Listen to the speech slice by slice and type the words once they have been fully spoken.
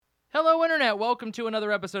Hello, Internet. Welcome to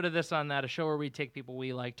another episode of This on That, a show where we take people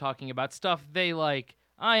we like talking about stuff they like.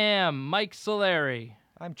 I am Mike Solari.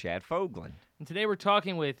 I'm Chad Foglin. And today we're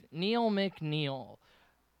talking with Neil McNeil,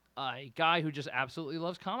 a guy who just absolutely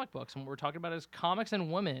loves comic books. And what we're talking about is comics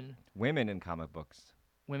and women. Women in comic books.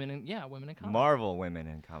 Women in comics. Marvel women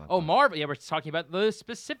in comic books. Oh, Marvel. Yeah, we're talking about the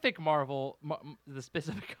specific Marvel, the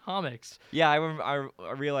specific comics. Yeah, I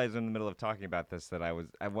realized in the middle of talking about this that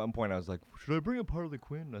at one point I was like, should I bring up Harley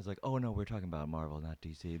Quinn? And I was like, oh no, we're talking about Marvel, not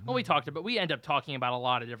DC. Well, we end up talking about a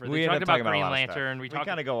lot of different We things. We end talked up about talking Green about a lot of Lantern. stuff. We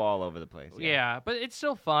kind of go all over the place. Yeah, but it's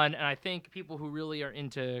still fun, and I think people who really are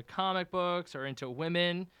into comic books or into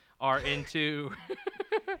women are into...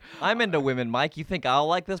 I'm into women, Mike. You think I'll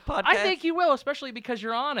like this podcast? I think you will, especially because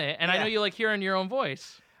you're on it, and I know you like hearing your own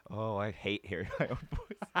voice. Oh, I hate hearing my own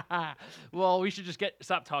voice. Well, we should just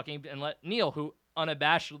stop talking and let Neil, who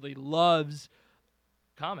unabashedly loves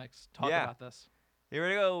comics, talk about this. Here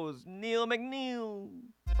it goes, Neil McNeil.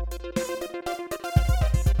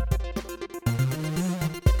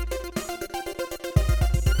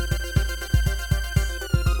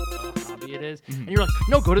 It is, and you're like,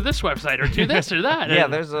 no, go to this website or do this or that. Yeah,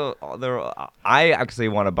 I actually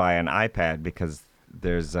want to buy an iPad because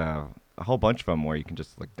there's a whole bunch of them where you can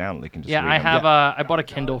just look down. They can just read I them. have. I bought a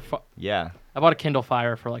Kindle. Yeah. I bought a Kindle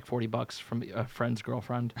Fire for like $40 from a friend's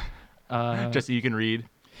girlfriend. Just so you can read.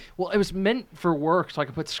 Well, it was meant for work, so I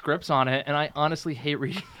could put scripts on it, and I honestly hate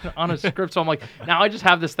reading on a script. So I'm like, now I just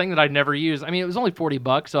have this thing that I'd never use. I mean, it was only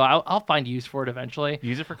 $40, so I'll find use for it eventually.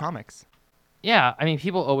 Use it for comics. Yeah, I mean,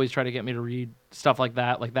 people always try to get me to read stuff like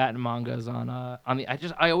that and mangas on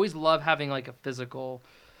the. I always love having like a physical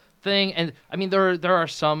thing, and I mean, there are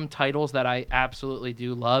some titles that I absolutely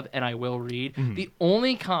do love and I will read. Mm-hmm. The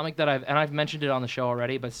only comic that I've mentioned it on the show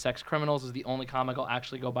already, but Sex Criminals is the only comic I'll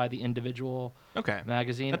actually go buy the individual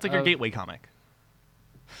magazine. That's like your gateway comic.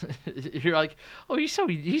 You're like, oh, he's so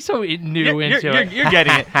new into it. You're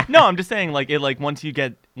getting it. No, I'm just saying, like once you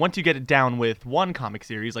get it down with one comic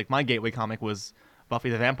series, like my gateway comic was Buffy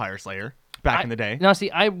the Vampire Slayer back in the day. Now,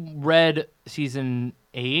 see, I read season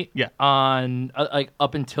 8 on like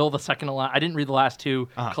up until the second to last. I didn't read the last two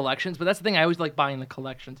collections, but that's the thing. I always like buying the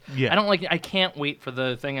collections. Yeah. I can't wait for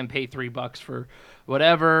the thing and pay $3 for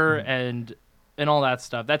whatever and all that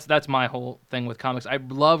stuff. That's my whole thing with comics. I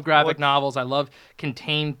love graphic novels. I love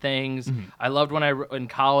contained things. Mm-hmm. I loved when in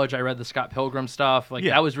college I read the Scott Pilgrim stuff.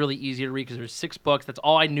 That was really easy to read because there's 6 books. That's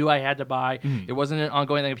all I knew I had to buy. Mm-hmm. It wasn't an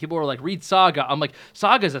ongoing thing. People were like, read Saga. I'm like,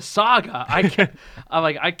 Saga's a saga. I can't.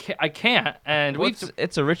 I can't. And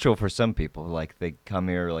it's a ritual for some people. Like they come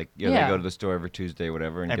here, they go to the store every Tuesday, or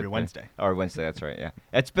whatever, and every Wednesday. Or Wednesday. That's right. Yeah,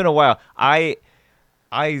 it's been a while. I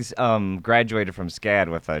graduated from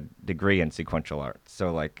SCAD with a degree in sequential art.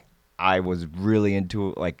 So, I was really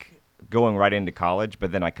into, going right into college,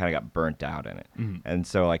 but then I kind of got burnt out in it. Mm-hmm. And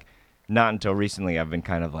so, not until recently I've been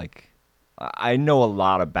kind of, I know a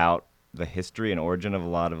lot about the history and origin of a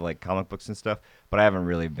lot of, comic books and stuff, but I haven't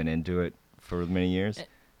really been into it for many years.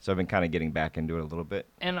 So I've been kind of getting back into it a little bit.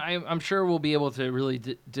 And I'm sure we'll be able to really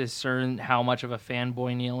discern how much of a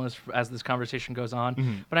fanboy Neil is as this conversation goes on.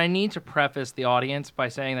 Mm-hmm. But I need to preface the audience by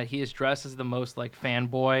saying that he is dressed as the most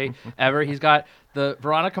fanboy ever. He's got the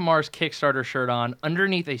Veronica Mars Kickstarter shirt on,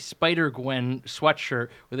 underneath a Spider-Gwen sweatshirt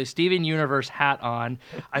with a Steven Universe hat on.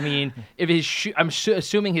 I mean, if I'm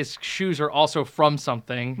assuming his shoes are also from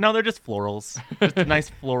something. No, they're just florals. Just a nice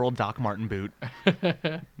floral Doc Marten boot.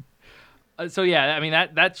 So yeah, I mean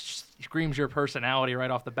that screams your personality right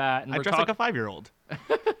off the bat. And I dress like a 5-year-old.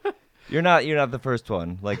 You're not the first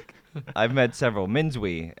one. I've met several.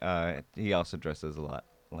 Minzui, he also dresses a lot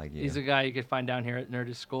like you. He's a guy you could find down here at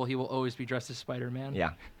Nerdist School. He will always be dressed as Spider-Man.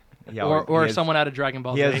 Yeah. Or someone out of Dragon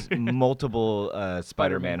Ball Z. He has multiple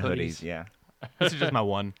Spider-Man hoodies. Yeah. This is just my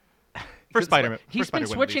one. For Spider-Man. He's been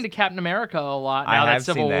switching to Captain America a lot now that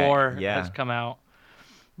Civil War has come out.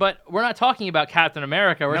 But we're not talking about Captain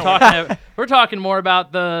America. We're talking more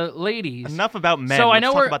about the ladies. Enough about men. So Let's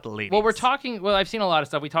talk about the ladies. Well, I've seen a lot of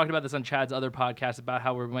stuff. We talked about this on Chad's other podcast about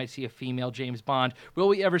how we might see a female James Bond. Will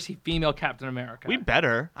we ever see female Captain America? We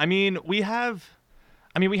better. I mean, we have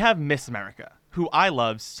Miss America, who I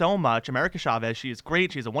love so much. America Chavez, she is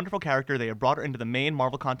great. She's a wonderful character. They have brought her into the main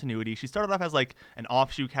Marvel continuity. She started off as an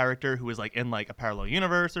offshoot character who was in a parallel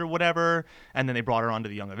universe or whatever, and then they brought her onto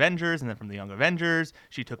the Young Avengers, and then from the Young Avengers,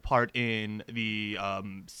 she took part in the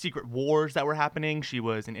secret wars that were happening. She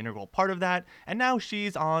was an integral part of that, and now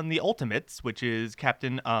she's on the Ultimates, which is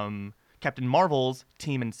Captain Marvel's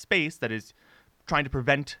team in space that is trying to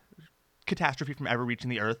prevent catastrophe from ever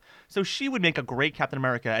reaching the Earth. So she would make a great Captain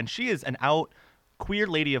America, and she is an out queer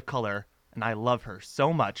lady of color and I love her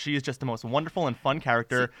so much. She is just the most wonderful and fun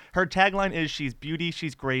character. Her tagline is "She's beauty,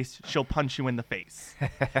 she's grace, she'll punch you in the face."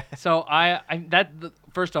 So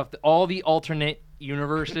first off, all the alternate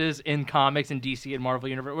universes in comics and DC and Marvel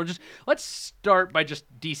universe. Let's start by just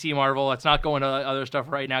DC Marvel. Let's not go into other stuff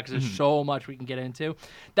right now because there's so much we can get into.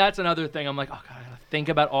 That's another thing. I'm like, oh god, I gotta think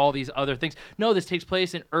about all these other things. No, this takes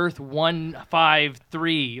place in Earth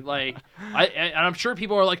 153. Like, and I'm sure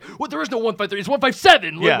people are like, well, there is no 153. It's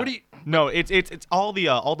 157. Like, Yeah. what do you? No, it's all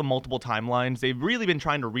the multiple timelines. They've really been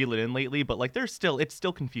trying to reel it in lately, but like it's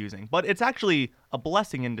still confusing. But it's actually a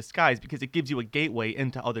blessing in disguise because it gives you a gateway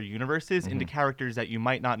into other universes, into characters that you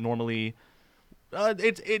might not normally.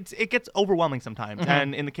 It gets overwhelming sometimes.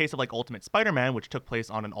 And in the case of like Ultimate Spider-Man, which took place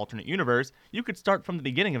on an alternate universe, you could start from the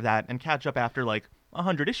beginning of that and catch up after like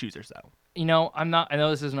 100 issues or so. You know, I know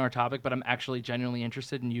this isn't our topic, but I'm actually genuinely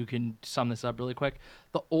interested, and you can sum this up really quick.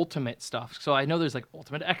 The Ultimate stuff. So I know there's like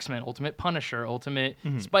Ultimate X-Men, Ultimate Punisher, Ultimate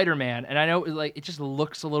Spider-Man, and I know like it just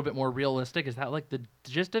looks a little bit more realistic. Is that like the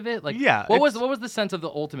gist of it? Like, Yeah, what was the sense of the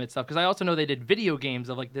Ultimate stuff? Because I also know they did video games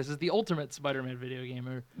of like this is the Ultimate Spider-Man video game.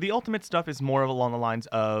 Or The Ultimate stuff is more of along the lines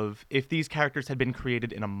of if these characters had been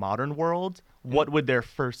created in a modern world, what would their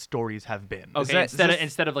first stories have been? okay,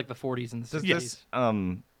 instead of like the 40s and the 60s. Does this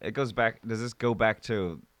it goes back? Does this go back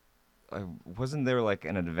to? Wasn't there like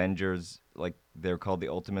an Avengers, like they're called the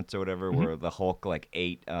Ultimates or whatever, where the Hulk like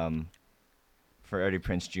ate Freddie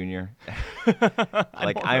Prinze Jr.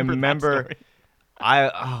 Like I remember,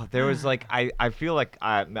 there was like I feel like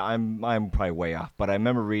I'm probably way off, but I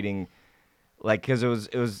remember reading like because it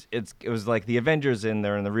was like the Avengers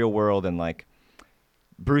they're in the real world and like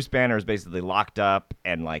Bruce Banner is basically locked up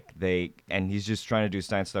and like he's just trying to do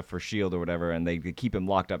science stuff for S.H.I.E.L.D. or whatever, and they keep him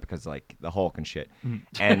locked up because like the Hulk and shit.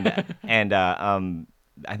 And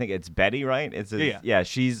I think it's Betty, right? Yeah.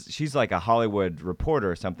 She's like a Hollywood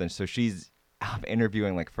reporter or something, so she's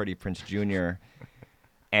interviewing like Freddie Prinze Jr.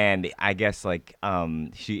 And I guess like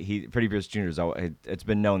Freddie Prinze Jr. It's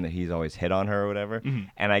been known that he's always hit on her or whatever.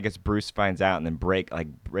 And I guess Bruce finds out and then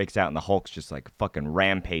breaks out and the Hulk's just like fucking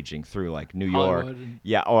rampaging through like New York.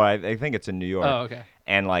 Yeah, or I think it's in New York. Oh, okay.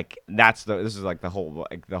 And like this is like the whole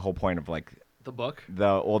point of like The book.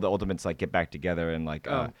 all the Ultimates like get back together and like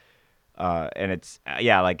and it's he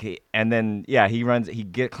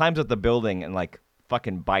climbs up the building and like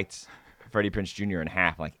fucking bites Freddie Prinze Jr. in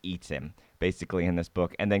half, like eats him basically in this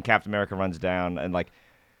book. And then Captain America runs down and like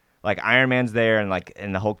Iron Man's there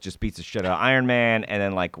and the Hulk just beats the shit out of Iron Man. And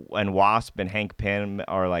then and Wasp and Hank Pym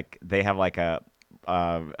are like they have like a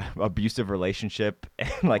abusive relationship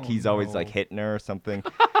and like he's always like hitting her or something.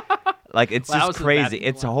 Like it's just crazy.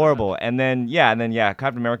 It's horrible. And then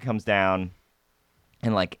Captain America comes down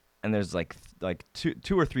and there's like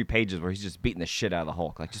two or three pages where he's just beating the shit out of the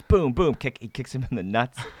Hulk. Like just boom, boom, he kicks him in the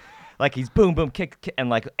nuts. Like he's boom, boom, kick, and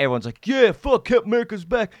like everyone's like, yeah, fuck, Captain America's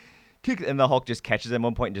back. Kick, and the Hulk just catches him at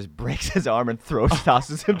one point and just breaks his arm and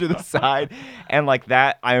tosses him to the side. And like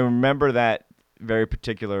that, I remember that very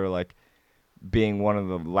particular, like being one of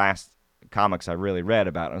the last comics I really read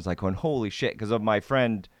about. I was like, going, holy shit, because of my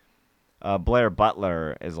friend Blair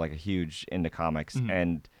Butler is like a huge into comics,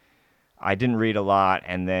 and I didn't read a lot.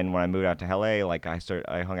 And then when I moved out to LA, like I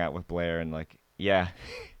hung out with Blair, and like yeah.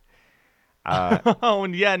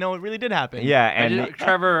 And yeah, no, it really did happen. Yeah, and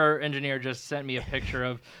Trevor, our engineer, just sent me a picture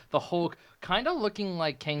of the Hulk, kind of looking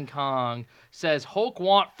like King Kong. Says Hulk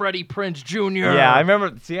want Freddie Prinze Jr. Yeah, I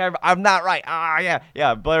remember. See, I'm not right.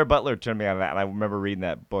 Yeah. Blair Butler turned me on that, and I remember reading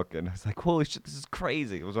that book, and I was like, "Holy shit, this is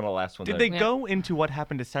crazy!" It was one of the last ones. Did they go into what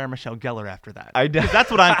happened to Sarah Michelle Gellar after that? I did. That's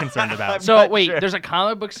what I'm concerned about. So wait, there's a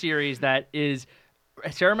comic book series that is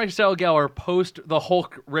Sarah Michelle Gellar post the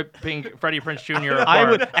Hulk ripping Freddie Prinze Jr. apart. I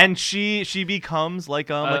would, and she becomes like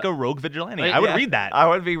a rogue vigilante. I would read that. I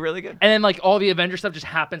would be really good. And then like all the Avengers stuff just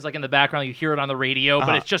happens like in the background. You hear it on the radio,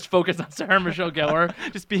 but it's just focused on Sarah Michelle Gellar.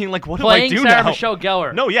 Just being like, what playing do I do Sarah now? Michelle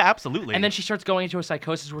Gellar. No, yeah, absolutely. And then she starts going into a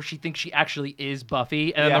psychosis where she thinks she actually is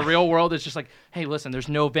Buffy, and then the real world is just like, hey, listen, there's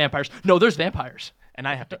no vampires. No, there's vampires. And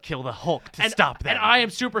I have to kill the Hulk to stop them. And I am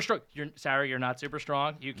super strong. Sarah, you're not super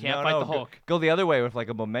strong. You can't fight the Hulk. Go the other way with like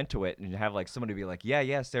a memento it and have like somebody be like,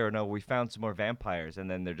 yeah, Sarah, no, we found some more vampires. And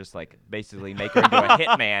then they're just like basically make her into a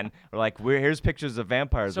hitman. Or like, here's pictures of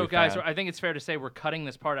vampires. So guys, I think it's fair to say we're cutting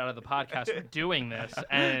this part out of the podcast. We're doing this.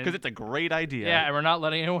 Because it's a great idea. Yeah, and we're not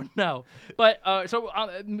letting anyone know. But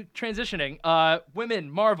transitioning, women,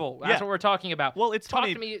 Marvel, that's what we're talking about. Well, it's Talk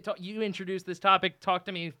funny. to me. You introduced this topic. Talk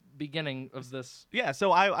to me beginning of this. Yeah,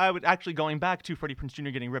 so I would actually going back to Freddie Prinze Jr.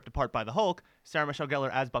 getting ripped apart by the Hulk. Sarah Michelle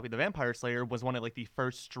Gellar as Buffy the Vampire Slayer was one of like the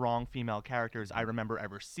first strong female characters I remember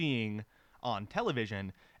ever seeing on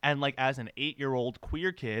television. And like as an 8-year-old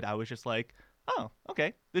queer kid, I was just like, oh,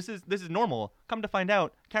 okay, this is normal. Come to find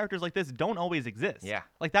out, characters like this don't always exist. Yeah.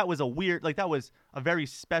 Like that was a very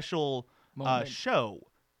special show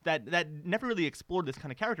that never really explored this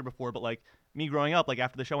kind of character before. But like me growing up, like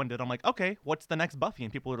after the show ended, I'm like, okay, what's the next Buffy?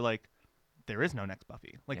 And people were like, there is no next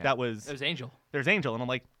Buffy. Like Yeah. It was Angel. there's Angel, and I'm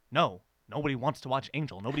like, no. Nobody wants to watch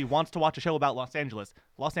Angel. Nobody wants to watch a show about Los Angeles.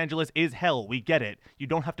 Los Angeles is hell. We get it. You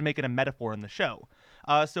don't have to make it a metaphor in the show.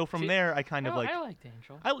 So from there, I kind of like... I liked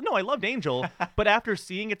Angel. I loved Angel, but after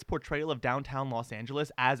seeing its portrayal of downtown Los Angeles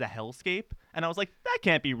as a hellscape, and I was like, that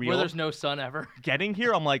can't be real. Where there's no sun ever. Getting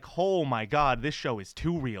here, I'm like, oh my god, this show is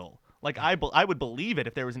too real. Like, I would believe it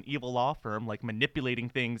if there was an evil law firm, like, manipulating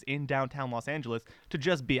things in downtown Los Angeles to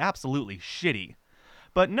just be absolutely shitty.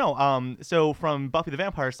 But no, so from Buffy the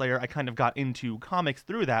Vampire Slayer, I kind of got into comics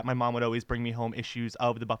through that. My mom would always bring me home issues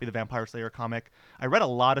of the Buffy the Vampire Slayer comic. I read a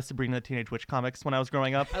lot of Sabrina the Teenage Witch comics when I was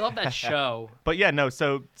growing up. I love that show. But yeah, no,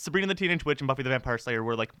 so Sabrina the Teenage Witch and Buffy the Vampire Slayer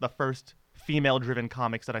were like the first female-driven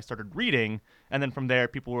comics that I started reading. And then from there,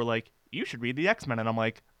 people were like, you should read the X-Men. And I'm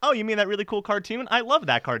like, oh, you mean that really cool cartoon? I love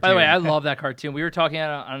that cartoon. By the way, I love that cartoon. We were talking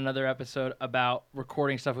on another episode about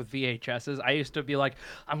recording stuff with VHSs. I used to be like,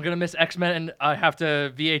 I'm going to miss X-Men and I have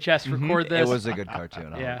to VHS record this. It was a good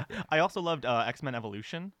cartoon. Yeah. I also loved X-Men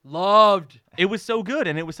Evolution. Loved. It was so good,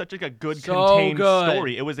 and it was such like a good So contained good.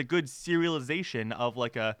 story. It was a good serialization of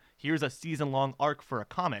like here's a season-long arc for a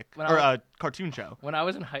comic When or I- a cartoon show. When I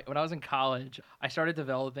was in college, I started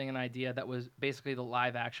developing an idea that was basically the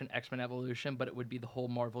live action X-Men Evolution, but it would be the whole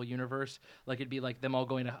Marvel universe. Like it'd be like them all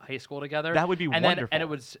going to high school together. That would be and wonderful. And it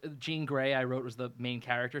was Jean Grey. I wrote was the main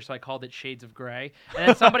character, so I called it Shades of Grey. And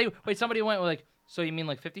then somebody went like, so you mean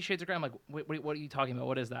like 50 Shades of Grey? I'm like, wait, what are you talking about?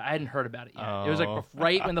 What is that? I hadn't heard about it yet. It was like Oh.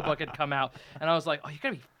 right when the book had come out, and I was like, oh, you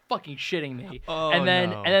gotta be fucking shitting me. Oh, and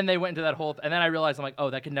no. then they went into that whole, and then I realized I'm like, oh,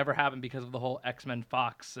 that could never happen because of the whole X-Men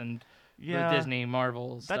Fox and Yeah. the Disney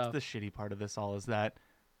Marvel That's stuff. the shitty part of this all is that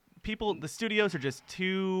the studios are just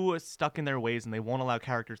too stuck in their ways, and they won't allow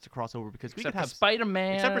characters to cross over because we Except could for have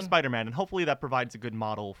Spider-Man. Except for Spider-Man, and hopefully that provides a good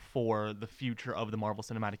model for the future of the Marvel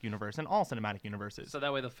Cinematic Universe and all cinematic universes. So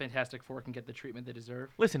that way the Fantastic Four can get the treatment they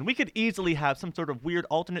deserve. Listen, we could easily have some sort of weird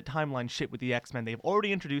alternate timeline shit with the X-Men. They've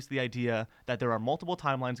already introduced the idea that there are multiple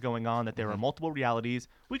timelines going on, that there are multiple realities.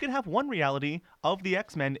 We could have one reality of the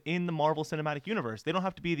X-Men in the Marvel Cinematic Universe. They don't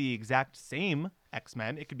have to be the exact same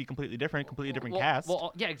X-Men. It could be completely different cast.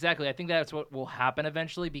 Well, yeah, exactly. I think that's what will happen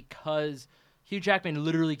eventually because Hugh Jackman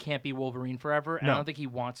literally can't be Wolverine forever, and No. I don't think he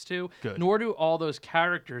wants to. Good. Nor do all those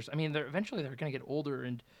characters. I mean, eventually they're going to get older,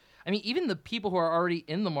 and I mean, even the people who are already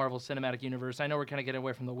in the Marvel Cinematic Universe, I know we're kind of getting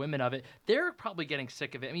away from the women of it, they're probably getting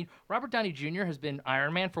sick of it. I mean, Robert Downey Jr. has been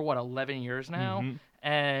Iron Man for, 11 years now?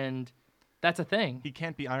 And that's a thing. He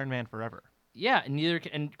can't be Iron Man forever. Yeah,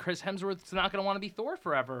 and Chris Hemsworth's not going to want to be Thor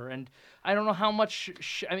forever, and I don't know how much.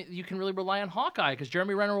 I mean, you can really rely on Hawkeye because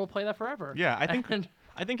Jeremy Renner will play that forever. Yeah, I think And-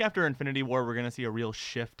 I think after Infinity War, we're gonna see a real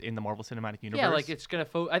shift in the Marvel Cinematic Universe. yeah, like it's gonna.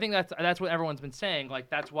 I think that's what everyone's been saying. Like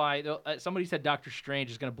that's why somebody said Doctor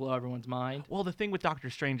Strange is gonna blow everyone's mind. Well, the thing with Doctor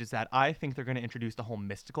Strange is that I think they're going to introduce the whole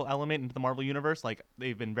mystical element into the Marvel Universe. Like,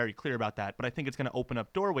 they've been very clear about that. But I think it's going to open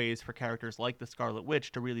up doorways for characters like the Scarlet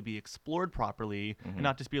Witch to really be explored properly and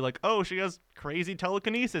not just be like, oh, she has crazy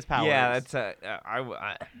telekinesis powers. Yeah, that's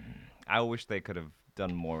I wish they could have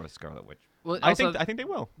done more with Scarlet Witch. Well, I also, think they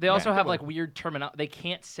will. they also Yeah, have will. like weird terminology. They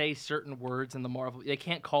can't say certain words in the Marvel. They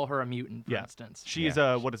can't call her a mutant, for Yeah. instance. She's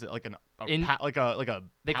what is it, like like a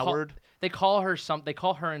They powered? They call her They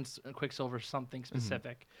call her in Quicksilver something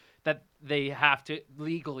specific that they have to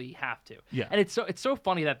legally have to. Yeah. And it's so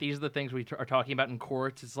funny that these are the things we are talking about in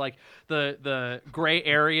courts. It's like the gray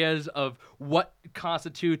areas of what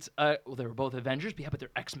constitutes. Well, they were both Avengers, but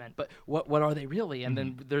they're X-Men. But what are they really? And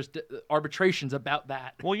then there's arbitrations about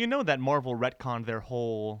that. Well, you know that Marvel retconned their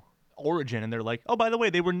whole origin, and they're like, oh, by the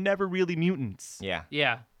way, they were never really mutants. Yeah.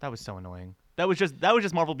 Yeah. That was so annoying. That was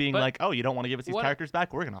just Marvel being But like, oh, you don't want to give us these what- characters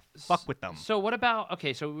back? We're gonna fuck with them. So what about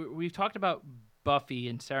so we've talked about Buffy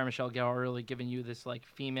and Sarah Michelle Gellar really giving you this like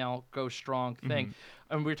female go strong thing,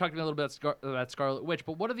 and we were talking a little bit about Scarlet Witch.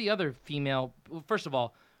 But what are the other female? Well, first of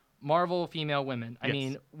all, Marvel female women. I Yes.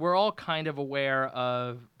 mean, we're all kind of aware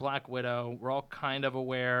of Black Widow. We're all kind of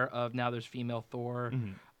aware of now there's female Thor.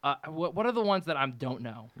 What are the ones that I don't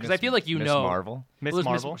know? Because I feel like you Miss know Marvel. Miss Well,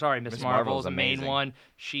 there's Marvel. Miss Miss Marvel Marvel's is the main amazing. one.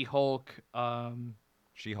 She-Hulk.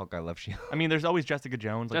 She-Hulk, I love She-Hulk. I mean, there's always Jessica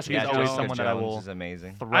Jones. Like, Jessica she's Jones. always Jessica someone that I Jones will is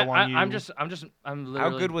amazing. throw on you. I'm literally.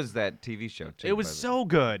 How good was that TV show? Too, It was so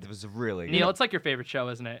good. It was really good. Neil, it's like your favorite show,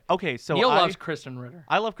 isn't it? Okay, so Neil loves Kristen Ritter.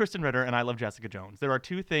 I love Kristen Ritter and I love Jessica Jones. There are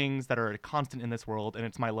two things that are a constant in this world, and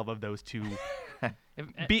it's my love of those two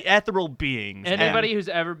ethereal beings. Anybody who's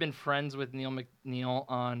ever been friends with Neil McNeil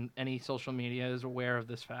on any social media is aware of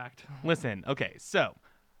this fact. Listen, okay, so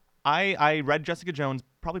I read Jessica Jones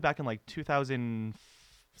probably back in like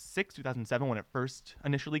 2006, 2007 when it first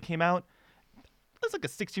initially came out. I was like a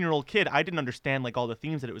 16-year-old kid. I didn't understand like all the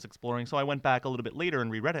themes that it was exploring, so I went back a little bit later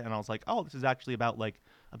and reread it, and I was like, oh, this is actually about like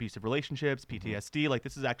abusive relationships, PTSD. Like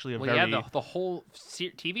this is actually the whole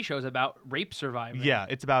TV show is about rape survivors. Yeah,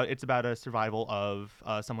 it's about a survival of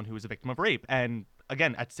someone who was a victim of rape. And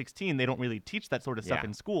again, at 16, they don't really teach that sort of stuff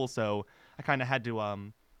in school, so I kind of had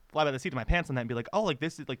to fly by the seat of my pants on that and be like, oh, like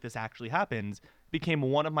this actually happens. Became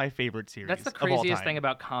one of my favorite series. That's the of all craziest time. thing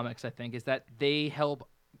about comics, I think, is that they help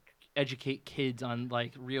educate kids on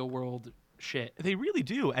like real world shit. They really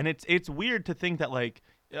do, and it's weird to think that like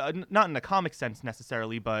not in a comic sense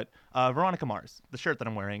necessarily, but Veronica Mars, the shirt that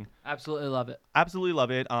I'm wearing, Absolutely love it. absolutely love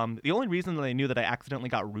it. The only reason that I knew that I accidentally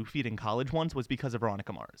got roofied in college once was because of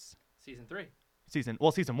Veronica Mars. Season 3. Season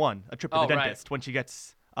 1, a trip to the dentist, when she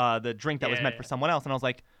gets the drink that was meant for someone else, and I was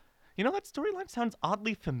like, you know, that storyline sounds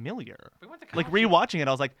oddly familiar. We went to Like college. rewatching it,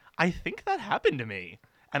 I was like, I think that happened to me,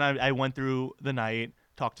 and I went through the night,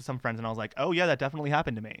 talked to some friends, and I was like, oh yeah, that definitely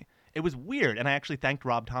happened to me. It was weird, and I actually thanked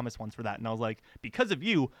Rob Thomas once for that, and I was like, because of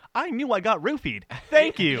you, I knew I got roofied.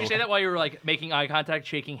 Thank you. Did you say that while you were like making eye contact,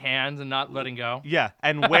 shaking hands, and not letting go? Yeah,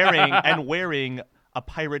 and wearing a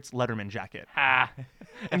Pirates Letterman jacket. Ah.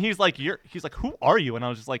 And he's like, who are you? And I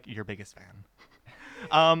was just like, your biggest fan.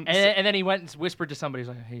 And then he went and whispered to somebody. He's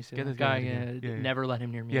like, "Hey, see Get this this guy? guy, yeah. Never let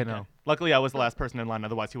him near me." Yeah, again." no. Luckily, I was the last person in line.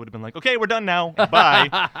 Otherwise, he would have been like, okay, we're done now.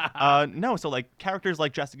 Bye. No, so like characters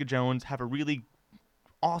like Jessica Jones have a really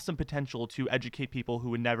awesome potential to educate people who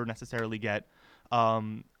would never necessarily get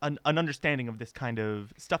an understanding of this kind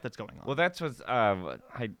of stuff that's going on. Well, that's what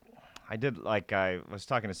I did. Like I was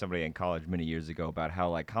talking to somebody in college many years ago about how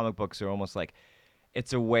like comic books are almost like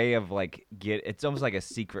it's a way of like it's almost like a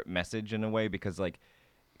secret message in a way because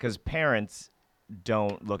parents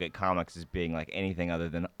don't look at comics as being like anything other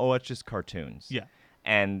than it's just cartoons. Yeah.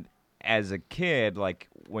 And as a kid, like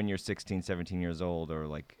when you're 16, 17 years old or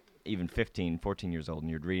like even 15, 14 years old and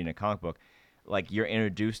you're reading a comic book, like you're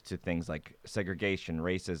introduced to things like segregation,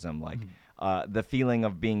 racism, like the feeling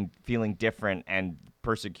of feeling different and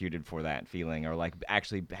persecuted for that feeling, or like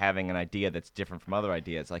actually having an idea that's different from other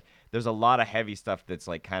ideas. Like there's a lot of heavy stuff that's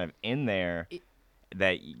like kind of in there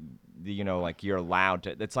that you know, like you're allowed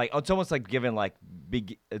to. It's like it's almost like giving like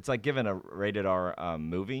it's like giving a rated R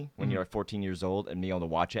movie when you're 14 years old and being able to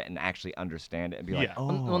watch it and actually understand it and be like,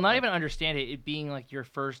 Well, not even understand it. It being like your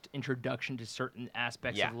first introduction to certain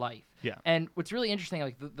aspects of life. Yeah. And what's really interesting,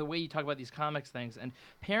 like the way you talk about these comics things, and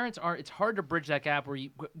parents are. It's hard to bridge that gap where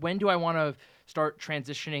when do I want to start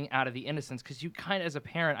transitioning out of the innocence? Because you kind of, as a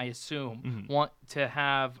parent, I assume, want to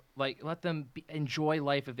have like let them enjoy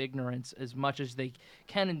life of ignorance as much as they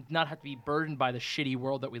can and not have to be burdened by the shitty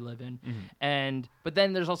world that we live in. But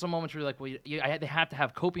then there's also moments where you're like, well, they have to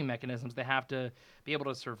have coping mechanisms. They have to be able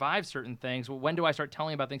to survive certain things. Well, when do I start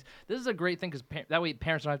telling about things? This is a great thing because that way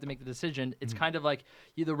parents don't have to make the decision. It's kind of like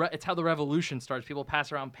it's how the revolution starts. People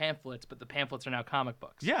pass around pamphlets, but the pamphlets are now comic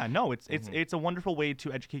books. Yeah, no, it's a wonderful way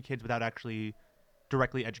to educate kids without actually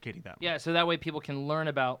directly educating them. Yeah, so that way people can learn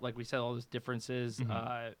about, like we said, all those differences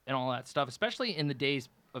and all that stuff, especially in the days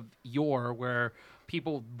of yore where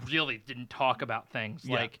people really didn't talk about things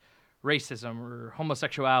like racism or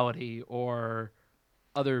homosexuality or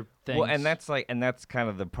other things. well, and that's kind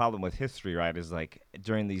of the problem with history, right? Is like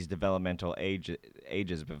during these developmental ages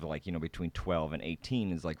of like, you know, between 12 and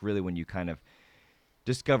 18 is like really when you kind of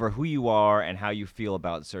discover who you are and how you feel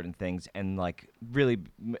about certain things, and like really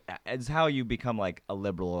it's how you become like a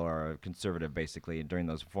liberal or a conservative basically during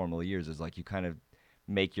those formative years. Is like you kind of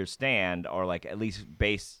make your stand, or like at least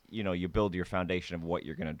base, you know, you build your foundation of what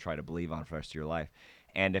you're going to try to believe on for the rest of your life.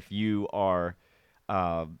 And if you are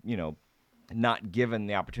you know, not given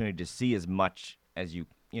the opportunity to see as much as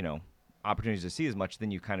opportunities to see as much,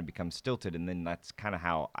 then you kind of become stilted. And then that's kind of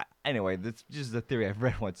how anyway, that's just the theory I've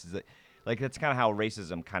read once, is that like that's kind of how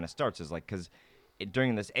racism kind of starts, is like because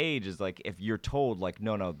during this age is like if you're told like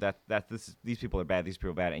no these people are bad, these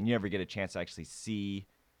people are bad, and you never get a chance to actually see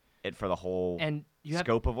it for the whole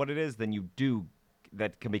scope of what it is, then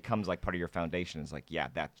becomes like part of your foundation. Is like, yeah,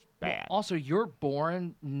 that's bad. Well, also, you're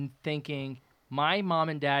born thinking my mom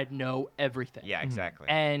and dad know everything. Yeah, exactly.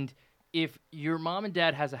 And if your mom and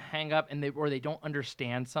dad has a hang up and they don't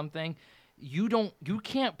understand something, you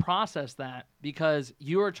can't process that because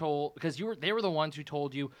they were the ones who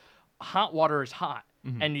told you hot water is hot.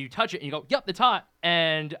 And you touch it and you go, yep, it's hot.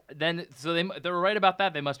 And then, so they were right about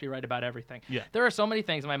that. They must be right about everything. Yeah. There are so many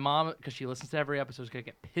things. My mom, because she listens to every episode, is going to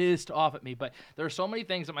get pissed off at me. But there are so many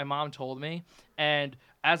things that my mom told me. And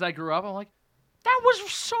as I grew up, I'm like, that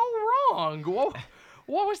was so wrong. Whoa.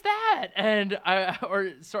 What was that? And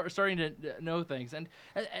starting to know things, and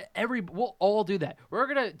we'll all do that. We're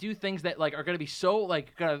gonna do things that like are gonna be so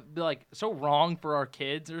so wrong for our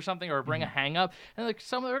kids or something, or bring a hang up, and like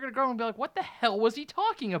some they're gonna grow and be like, "What the hell was he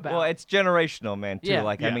talking about?" Well, it's generational, man. Too. Yeah.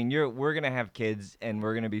 Like I mean, we're gonna have kids, and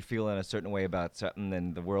we're gonna be feeling a certain way about something,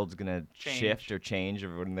 and the world's gonna shift or change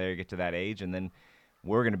when they get to that age, and then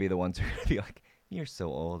we're gonna be the ones who are gonna be like, "You're so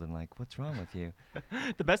old," and like, "What's wrong with you?"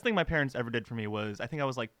 The best thing my parents ever did for me was, I think I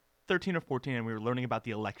was like 13 or 14, and we were learning about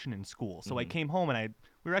the election in school. So I came home and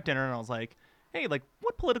we were at dinner, and I was like, "Hey, like,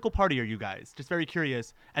 what political party are you guys?" Just very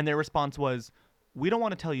curious. And their response was, "We don't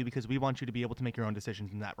want to tell you because we want you to be able to make your own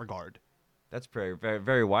decisions in that regard." That's very, very,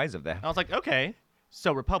 very wise of them. And I was like, "Okay,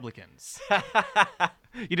 so Republicans."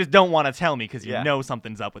 You just don't want to tell me because you know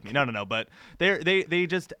something's up with me. No. But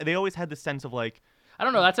they always had this sense of like, I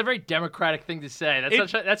don't know. That's a very democratic thing to say.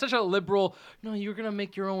 That's such a liberal. No, you're gonna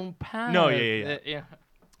make your own path. No, yeah.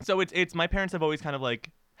 So it's my parents have always kind of like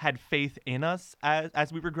had faith in us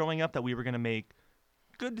as we were growing up that we were gonna make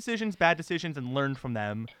good decisions, bad decisions, and learn from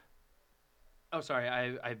them. Oh, sorry.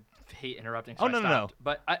 I hate interrupting. So no.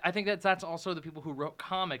 But I think that's also the people who wrote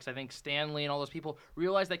comics. I think Stan Lee and all those people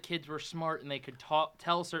realized that kids were smart and they could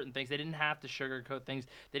tell certain things. They didn't have to sugarcoat things.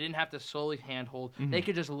 They didn't have to slowly handhold. They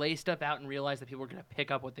could just lay stuff out and realize that people were going to pick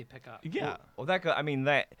up what they pick up. Yeah. Well,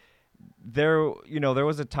 there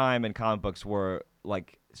was a time in comic books where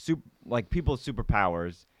people's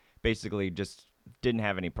superpowers basically just didn't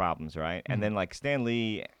have any problems, right? And then like Stan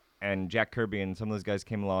Lee and Jack Kirby and some of those guys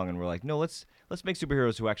came along and were like, no, let's make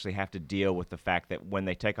superheroes who actually have to deal with the fact that when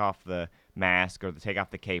they take off the mask or they take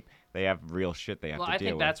off the cape, they have real shit they have to deal with. I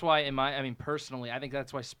think that's why, personally, I think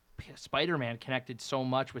that's why Spider-Man connected so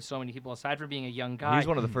much with so many people, aside from being a young guy. He's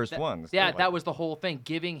one of the first ones. Yeah, that was the whole thing,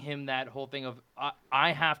 giving him that whole thing of,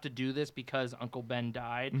 I have to do this because Uncle Ben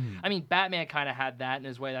died. I mean, Batman kind of had that in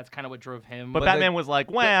his way. That's kind of what drove him. But Batman was like,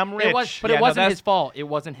 I'm rich. It wasn't his fault. It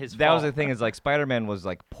wasn't his fault. That was the thing is, like, Spider-Man was,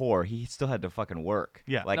 like, poor. He still had to fucking work.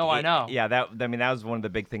 Yeah. Like, I know. Yeah, that was one of the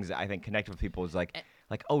big things that I think connected with people was, like,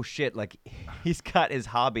 oh shit, like he's got his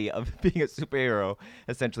hobby of being a superhero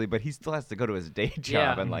essentially, but he still has to go to his day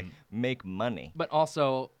job and like make money. But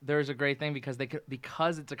also, there's a great thing because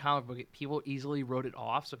it's a comic book, people easily wrote it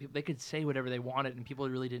off, so they could say whatever they wanted, and people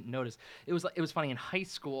really didn't notice. It was funny in high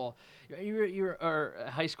school.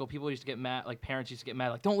 High school, people used to get mad, like parents used to get mad,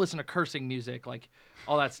 like don't listen to cursing music, like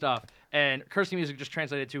all that stuff. And cursing music just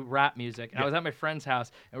translated to rap music. And I was at my friend's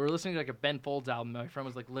house, and we were listening to like a Ben Folds album. And my friend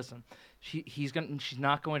was like, "Listen, she's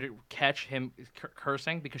not going to catch him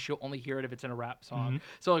cursing because she'll only hear it if it's in a rap song."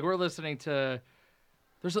 So like we're listening to,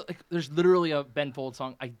 there's literally a Ben Folds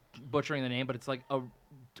song. I'm butchering the name, but it's like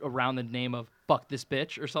around the name of "Fuck This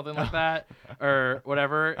Bitch" or something like that, or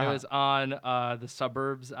whatever. It was on the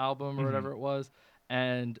Suburbs album or whatever it was.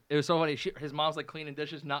 And it was so funny. His mom's like cleaning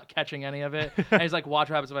dishes, not catching any of it. And he's like, "Watch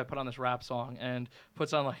what happens if I put on this rap song," and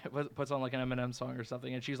puts on like an Eminem song or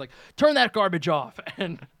something. And she's like, "Turn that garbage off."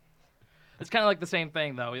 And it's kind of like the same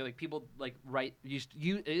thing though. Like people like used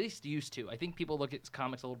to. I think people look at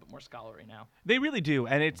comics a little bit more scholarly now. They really do,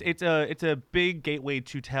 and it's a big gateway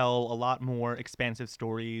to tell a lot more expansive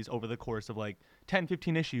stories over the course of like 10,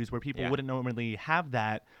 15 issues where people wouldn't normally have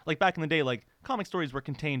that. Like back in the day, like comic stories were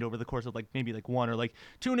contained over the course of like maybe like one, or like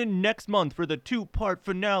tune in next month for the 2-part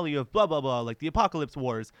finale of blah blah blah, like the Apocalypse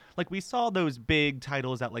Wars. Like we saw those big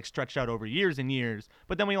titles that like stretched out over years and years,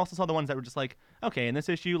 but then we also saw the ones that were just like, okay, in this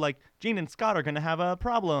issue, like Jean and Scott are gonna have a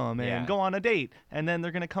problem and go on a date, and then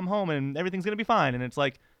they're gonna come home and everything's gonna be fine. And it's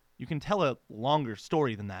like, you can tell a longer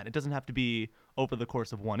story than that. It doesn't have to be over the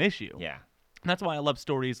course of one issue. Yeah. And that's why I love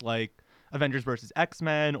stories like Avengers vs.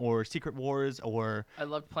 X-Men or Secret Wars, or I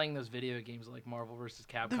loved playing those video games like Marvel vs.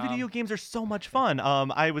 Capcom. The video games are so much fun.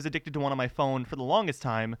 I was addicted to one on my phone for the longest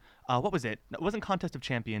time. What was it? It wasn't Contest of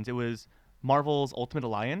Champions. It was Marvel's Ultimate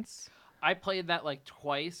Alliance. I played that like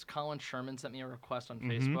twice. Colin Sherman sent me a request on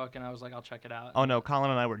Facebook, and I was like, I'll check it out. Oh no,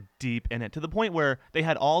 Colin and I were deep in it, to the point where they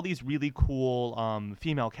had all these really cool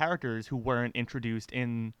female characters who weren't introduced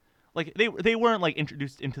in, like they weren't like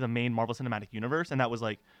introduced into the main Marvel Cinematic Universe, and that was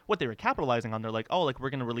like what they were capitalizing on. They're like, oh, like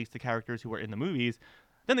we're gonna release the characters who were in the movies.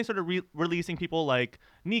 Then they started releasing people like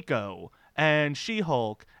Nico and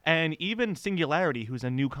She-Hulk, and even Singularity, who's a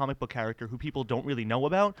new comic book character who people don't really know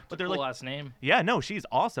about, but they're Cool like, last name. yeah, no, she's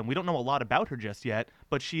awesome. We don't know a lot about her just yet,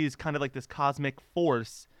 but she's kind of like this cosmic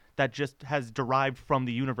force that just has derived from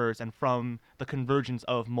the universe and from the convergence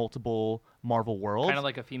of multiple Marvel worlds. Kind of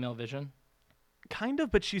like a female Vision. Kind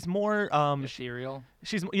of, but she's more Ethereal.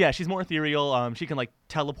 she's more ethereal. She can like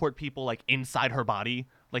teleport people like inside her body.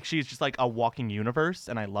 Like she's just like a walking universe,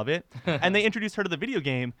 and I love it. And they introduced her to the video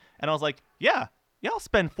game, and I was like, yeah, I'll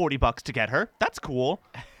spend $40 to get her. That's cool.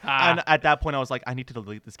 And at that point, I was like, I need to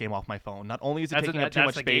delete this game off my phone. Not only is it taking up too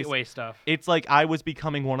much the space, gateway stuff. it's like I was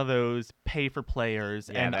becoming one of those pay for players,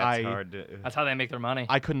 Yeah, and that's hard to. That's how they make their money.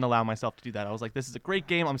 I couldn't allow myself to do that. I was like, this is a great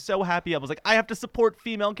game. I'm so happy. I was like, I have to support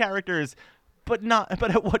female characters, but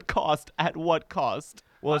at what cost? At what cost?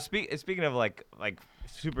 Well, speaking of like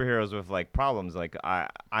superheroes with like problems, like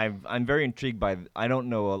I'm very intrigued by. I don't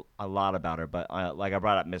know a lot about her, but like I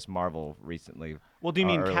brought up Miss Marvel recently. Well, do you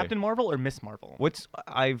mean earlier. Captain Marvel or Miss Marvel?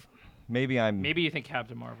 Maybe you think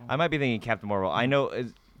Captain Marvel. I might be thinking Captain Marvel. I know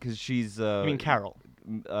because she's. You mean Carol?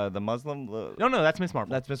 The Muslim. No, that's Miss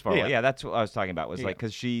Marvel. That's Miss Marvel. Yeah. Yeah, that's what I was talking about. Was Yeah. like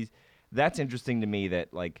because that's interesting to me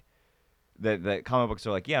that like. The comic books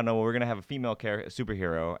are like, yeah, no, we're gonna have a female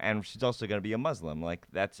superhero, and she's also gonna be a Muslim. Like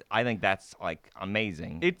I think that's like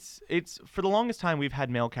amazing. It's for the longest time we've had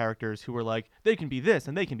male characters who were like they can be this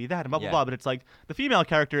and they can be that and blah blah blah. But it's like the female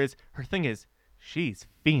character is her thing is she's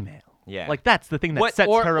female. Yeah. Like that's the thing that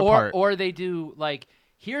sets her apart. Or they do like,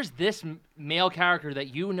 here's this male character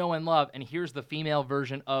that you know and love, and here's the female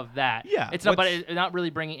version of that. Yeah. It's not, but it's not really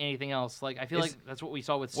bringing anything else. Like I feel like that's what we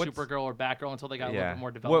saw with what's- Supergirl or Batgirl until they got a little yeah. bit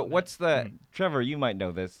more development. What's the Trevor? You might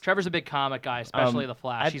know this. Trevor's a big comic guy, especially the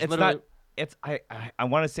Flash. He's It's literally not. It's I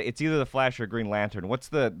want to say it's either the Flash or Green Lantern. What's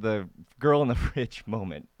the girl in the fridge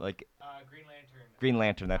moment? Like Green Lantern. Green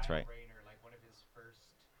Lantern. That's Kyle right. Rayner, like one of his first.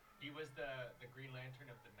 He was the Green Lantern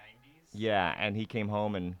of the '90s. Yeah, and he came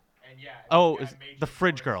home and And yeah. Oh, got is Major the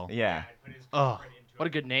Fridge Force- Girl. Yeah. put his Ugh. girlfriend into what a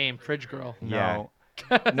good name, Fridge Girl. yeah. No.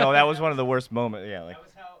 No, that was one of the worst moments. Yeah, like That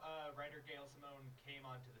was how writer Gail Simone came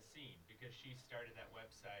onto the scene because she started that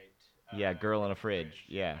website. Yeah, Girl in a Fridge,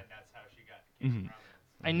 yeah. And that's how she got came to prominence.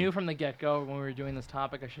 I knew from the get-go when we were doing this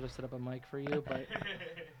topic I should have set up a mic for you, but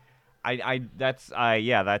that's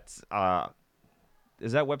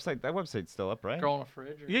is that website's still up, right? Girl in a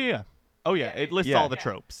Fridge. Or... Yeah. Oh yeah, it lists Yeah. all the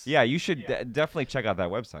tropes. Yeah, you should definitely check out that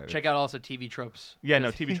website. Check out also TV Tropes. Yeah,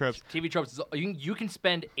 no, TV tropes. TV Tropes is you can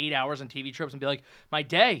spend 8 hours on TV Tropes and be like, my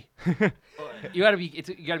day. you gotta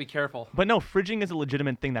be careful. But no, fridging is a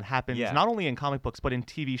legitimate thing that happens Yeah. not only in comic books but in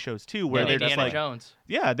TV shows too, where And they're just Indiana like, Jones.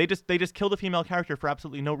 yeah, they just kill the female character for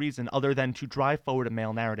absolutely no reason other than to drive forward a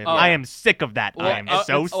male narrative. Oh. I am sick of that. I am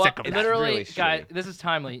so sick of that. Literally, Really guys, shitty. this is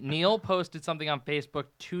timely. Neil posted something on Facebook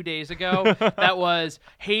 2 days ago that was,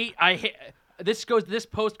 I hate. This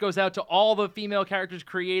post goes out to all the female characters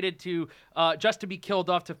created to just to be killed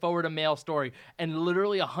off to forward a male story, and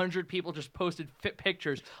literally 100 people just posted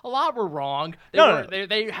pictures. A lot were wrong.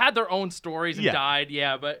 They had their own stories and Yeah. died.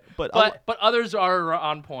 Yeah, but But others are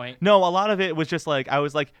on point. No, a lot of it was just like I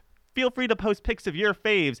was like, feel free to post pics of your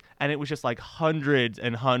faves, and it was just like hundreds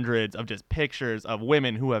and hundreds of just pictures of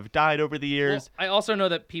women who have died over the years. Well, I also know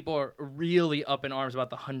that people are really up in arms about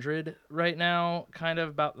the 100 right now, kind of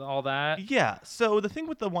about all that. Yeah. So the thing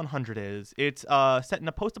with the 100 is it's set in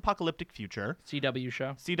a post-apocalyptic future. CW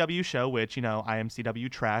show. CW show, which, you know, I am CW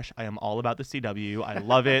trash. I am all about the CW. I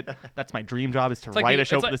love it. That's my dream job is to write a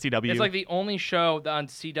show for the CW. It's like the only show on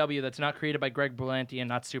CW that's not created by Greg Berlanti and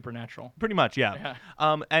not Supernatural. Pretty much, yeah.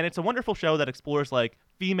 And it's a wonderful show that explores like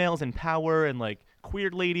females in power and like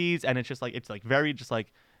queer ladies, and it's just like very just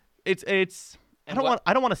like it's I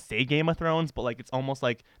don't want to say Game of Thrones, but like it's almost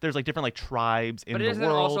like there's like different like tribes in but the isn't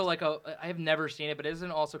world. it also like I have never seen it, but isn't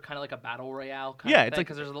it also kind of like a battle royale kind Yeah, of it's thing? like-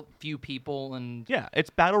 Because there's a few people and Yeah, it's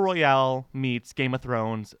Battle Royale meets Game of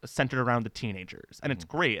Thrones centered around the teenagers, and it's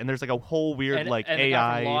great. And there's like a whole weird and, like and the AI.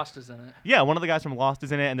 guy from Lost is in it. Yeah, one of the guys from Lost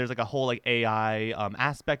is in it, and there's like a whole like AI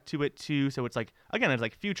aspect to it too. So it's like again, it's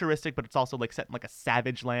like futuristic, but it's also like set in like a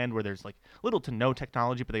savage land where there's like little to no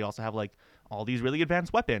technology, but they also have like all these really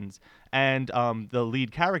advanced weapons. And the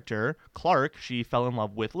lead character Clark, she fell in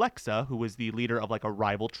love with Lexa, who was the leader of like a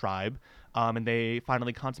rival tribe. And they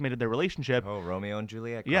finally consummated their relationship. Oh, Romeo and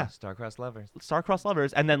Juliet. Yeah. Star-crossed lovers. Star-crossed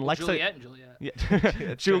lovers, and then Lexa, Juliet and Juliet.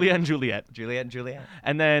 yeah, Julia and Juliet. Juliet and Juliet.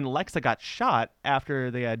 And then Lexa got shot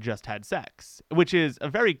after they had just had sex, which is a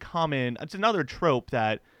very common. It's another trope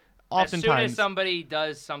that oftentimes. As soon as somebody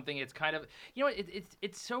does something, it's kind of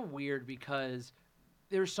it's so weird because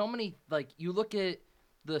there's so many like you look at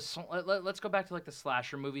let's go back to like the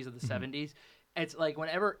slasher movies of the 70s. it's like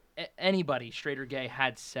whenever anybody, straight or gay,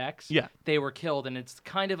 had sex, Yeah. they were killed, and it's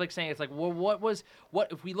kind of like saying, it's like, well,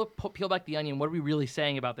 what if we peel back the onion? What are we really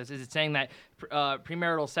saying about this? Is it saying that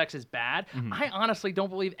premarital sex is bad? I honestly don't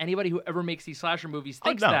believe anybody who ever makes these slasher movies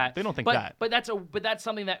thinks no, that. they don't think but, that. But that's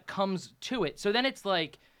something that comes to it. So then it's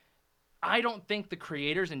like, I don't think the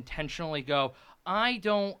creators intentionally go, I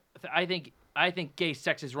think gay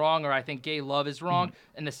sex is wrong, or I think gay love is wrong,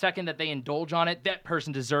 and the second that they indulge on it, that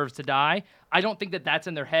person deserves to die. I don't think that that's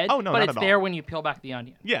in their head. Oh, no, but not it's at all. there when you peel back the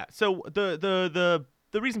onion. Yeah. So the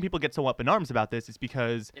reason people get so up in arms about this is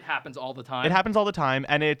because It happens all the time. it happens all the time,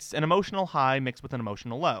 and it's an emotional high mixed with an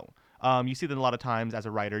emotional low. You see that a lot of times as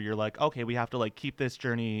a writer, you're like, okay, we have to like keep this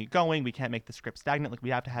journey going. We can't make the script stagnant. Like we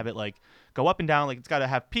have to have it like go up and down. Like it's got to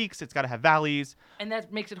have peaks. It's got to have valleys. and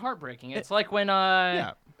that makes it heartbreaking. It's like when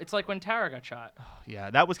it's like when Tara got shot. Yeah,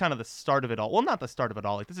 that was kind of the start of it all. Well, not the start of it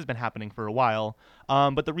all. Like this has been happening for a while.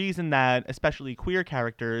 But the reason that especially queer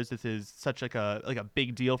characters, this is such like a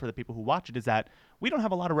big deal for the people who watch it, is that we don't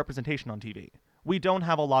have a lot of representation on TV. We don't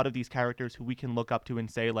have a lot of these characters who we can look up to and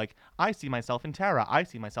say, like, I see myself in Tara. I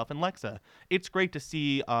see myself in Lexa. It's great to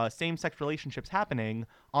see same-sex relationships happening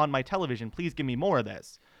on my television. Please give me more of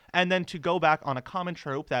this. And then to go back on a common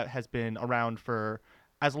trope that has been around for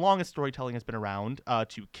as long as storytelling has been around,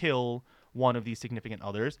 to kill one of these significant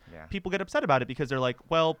others, Yeah. people get upset about it because they're like,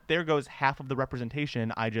 well, there goes half of the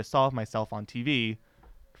representation I just saw of myself on TV.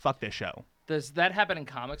 Fuck this show. Does that happen in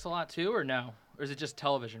comics a lot too, or no? Or is it just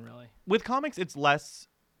television, really? With comics, it's less.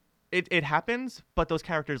 It happens, but those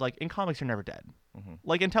characters, like in comics, you're never dead.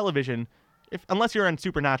 Like in television, unless you're in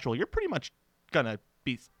Supernatural, you're pretty much you're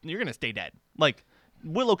gonna stay dead. Like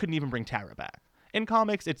Willow couldn't even bring Tara back. In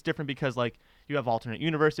comics, it's different because like you have alternate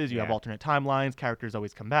universes, you have Yeah. alternate timelines. Characters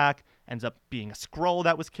always come back. Ends up being a Skrull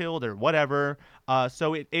that was killed or whatever.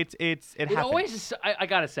 So it happens. It always is, I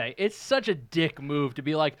gotta say, it's such a dick move to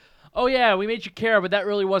be like, oh yeah, we made you care, but that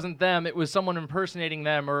really wasn't them. It was someone impersonating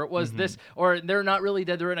them, or it was this, or they're not really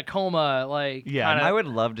dead. They're in a coma. Like, Yeah, kinda, I would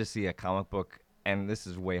love to see a comic book, and this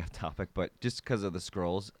is way off topic, but just because of the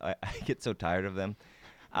scrolls, I get so tired of them.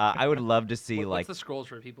 I would love to see What's like the scrolls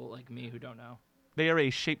for people like me who don't know? They are a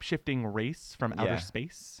shape-shifting race from outer Yeah.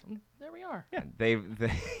 space. There we are.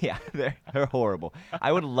 yeah, they're horrible.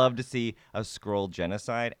 I would love to see a scroll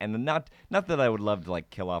genocide, and not that I would love to like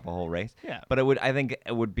kill off a whole race. Yeah. But I think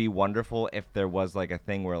it would be wonderful if there was like a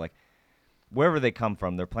thing where like wherever they come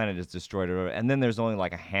from, their planet is destroyed, or whatever, and then there's only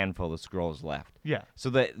like a handful of scrolls left. Yeah. So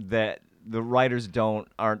that the writers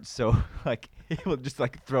aren't so like able to just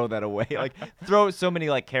like throw that away, like throw so many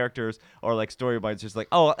like characters or like storylines just like,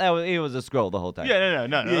 oh, it was a scroll the whole time. Yeah,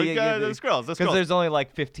 no. Yeah, The Skrulls. Because there's only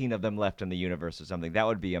like 15 of them left in the universe or something. That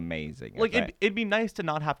would be amazing. Like If it'd be nice to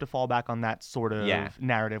not have to fall back on that sort of Yeah.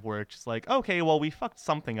 narrative where it's just like, okay, well we fucked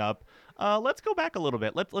something up. Let's go back a little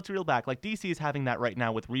bit. Let's reel back. Like DC is having that right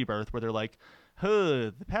now with Rebirth, where they're like,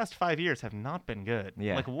 the past 5 years have not been good.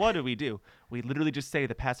 Yeah. Like what do? We literally just say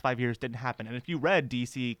the past 5 years didn't happen. And if you read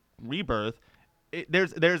DC Rebirth,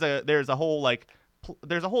 there's a whole like.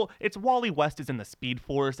 It's Wally West is in the Speed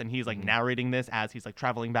Force and he's like narrating this as he's like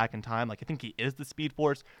traveling back in time. Like I think he is the Speed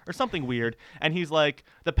Force or something weird. And he's like,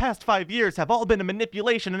 the past 5 years have all been a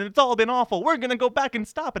manipulation and it's all been awful. We're gonna go back and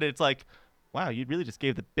stop it. It's like, wow, you really just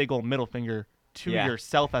gave the big old middle finger to Yeah.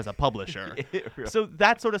 yourself as a publisher. So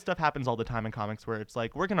that sort of stuff happens all the time in comics where it's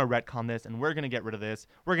like, we're gonna retcon this and we're gonna get rid of this.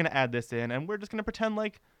 We're gonna add this in and we're just gonna pretend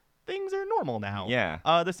like things are normal now. Yeah.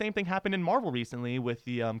 The same thing happened in Marvel recently with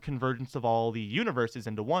the convergence of all the universes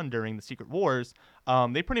into one during the Secret Wars.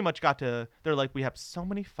 They pretty much they're like, we have so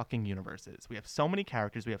many fucking universes. We have so many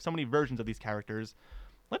characters. We have so many versions of these characters.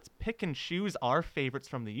 Let's pick and choose our favorites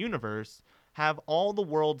from the universe, have all the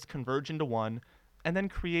worlds converge into one, and then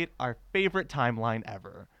create our favorite timeline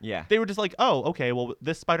ever. Yeah. They were just like, oh, okay, well,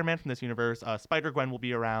 this Spider-Man from this universe, Spider-Gwen will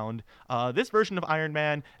be around, this version of Iron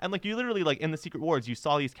Man, and like you literally like in the Secret Wars, you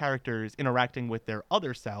saw these characters interacting with their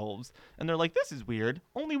other selves, and they're like, this is weird.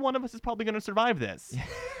 Only one of us is probably going to survive this.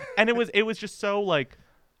 And it was just so like,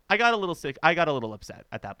 I got a little sick. I got a little upset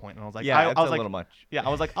at that point, and I was like, Yeah, I it's was a like, little much. Yeah, I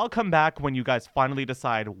was like, I'll come back when you guys finally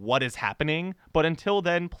decide what is happening, but until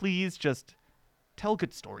then, please just tell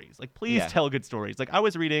good stories. Like, please Yeah. tell good stories. Like, I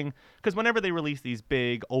was reading, because whenever they release these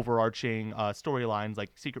big overarching storylines,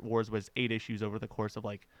 like Secret Wars was 8 issues over the course of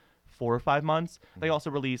like 4 or 5 months. They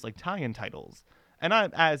also release like tie-in titles. And I,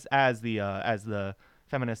 as the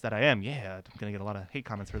feminist that I am, yeah, I'm gonna get a lot of hate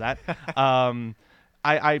comments for that.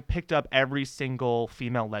 I picked up every single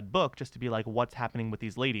female-led book just to be like, what's happening with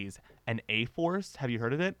these ladies? And A-Force, have you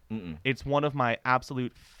heard of it? Mm-mm. It's one of my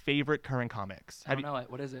absolute favorite current comics. I don't know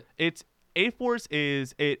it. What is it? It's A-Force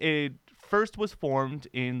is it first was formed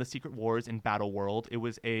in the Secret Wars in Battle World. It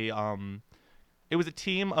was a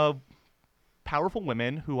team of powerful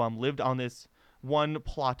women who lived on this one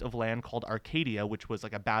plot of land called Arcadia, which was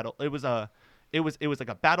like a battle. It was like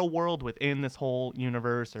a battle world within this whole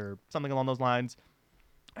universe or something along those lines.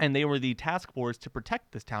 And they were the task force to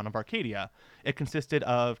protect this town of Arcadia. It consisted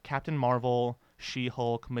of Captain Marvel,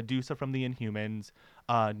 She-Hulk, Medusa from the Inhumans,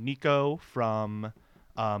 Nico from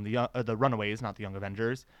the Runaways, not the Young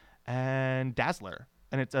Avengers, and Dazzler.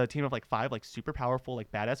 And it's a team of like 5 like super powerful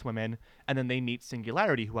like badass women, and then they meet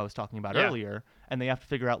Singularity, who I was talking about earlier, and they have to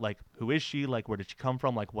figure out like who is she, like where did she come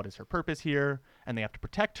from, like what is her purpose here, and they have to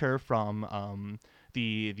protect her from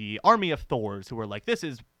the army of Thors, who are like this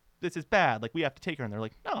is bad, like we have to take her, and they're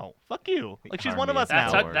like no, fuck you, like she's one of us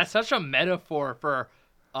now. That's such a metaphor for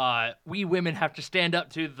we women have to stand up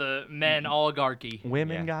to the men oligarchy.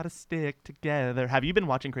 Women gotta stick together. Have you been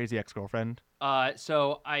watching Crazy Ex-Girlfriend?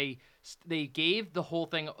 So they gave the whole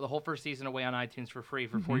first season away on iTunes for free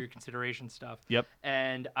for your consideration stuff. Yep.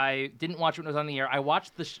 And I didn't watch it when it was on the air. I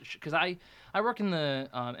watched the because I work in the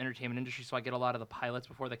entertainment industry, so I get a lot of the pilots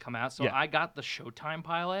before they come out. So I got the Showtime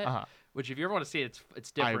pilot, which if you ever want to see it,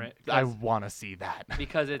 it's different. I want to see that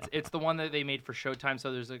because it's the one that they made for Showtime.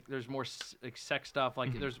 So there's more like sex stuff.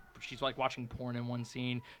 Like she's like watching porn in one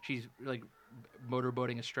scene. She's like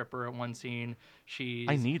motorboating a stripper at one scene.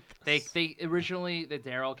 I need this. They originally the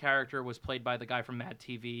Daryl character was played by the guy from Mad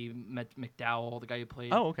TV, McDowell, the guy who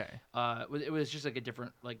played. Oh, okay. It was just like a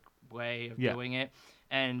different like way of doing it.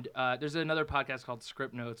 And there's another podcast called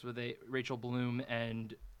Script Notes with Rachel Bloom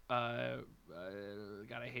and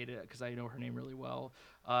God, I hate it because I know her name really well.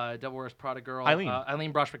 Devil Wears Prada girl,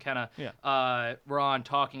 Eileen Brosh McKenna. Yeah. We're on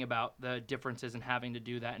talking about the differences in having to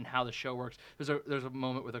do that and how the show works. There's a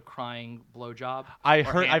moment with a crying blowjob.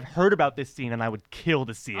 I've heard about this scene and I would kill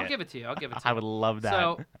to see it. I'll give it to you. I would love that.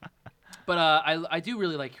 So, but I do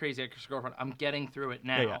really like Crazy Ex-Girlfriend. I'm getting through it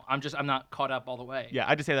now. Yeah. I'm not caught up all the way. Yeah,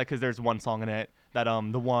 I just say that because there's one song in it that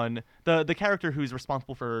the character who's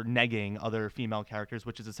responsible for negging other female characters,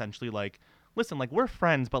 which is essentially like, listen, like we're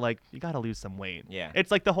friends, but like you gotta lose some weight. Yeah.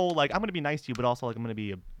 It's like the whole like I'm gonna be nice to you, but also like I'm gonna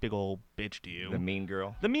be a big old bitch to you. The mean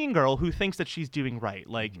girl. The mean girl who thinks that she's doing right.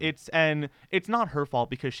 Like it's not her fault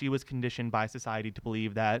because she was conditioned by society to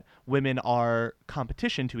believe that women are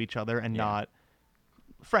competition to each other and not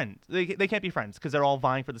friends. They can't be friends because they're all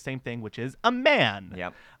vying for the same thing, which is a man.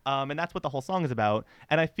 Yep. And that's what the whole song is about.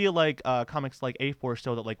 And I feel like comics like A-Force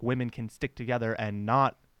show that like women can stick together and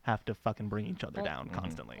not have to fucking bring each other down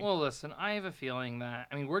constantly. Well, listen, I have a feeling that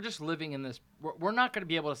we're just living in this. We're not going to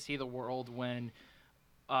be able to see the world when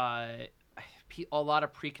a lot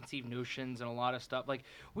of preconceived notions and a lot of stuff. Like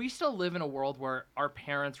we still live in a world where our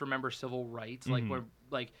parents remember civil rights, like where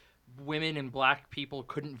like women and black people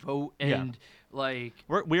couldn't vote, and like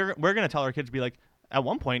we're gonna tell our kids to be like, at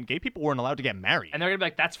one point gay people weren't allowed to get married, and they're gonna be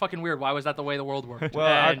like, that's fucking weird, why was that the way the world worked? Well,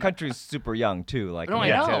 our country's super young too, like No, I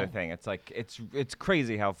that's the know. other thing. It's like it's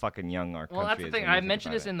crazy how fucking young our country is. Well, that's the thing. when you I think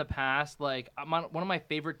mentioned about this it. in the past. Like one of my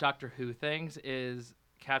favorite Doctor Who things is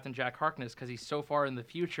Captain Jack Harkness because he's so far in the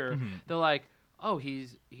future. They're like, oh,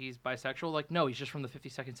 he's bisexual. Like, no, he's just from the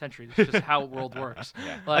 52nd century. That's just how the world works.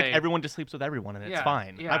 like everyone just sleeps with everyone and it's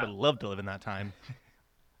fine. yeah. I would love to live in that time.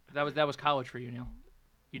 That was college for you, Neil.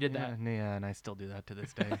 You did that. Yeah, and I still do that to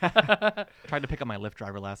this day. Tried to pick up my Lyft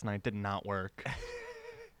driver last night, did not work.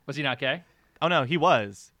 Was he not gay? Oh no, he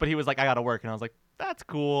was, but he was like, I gotta work, and I was like, that's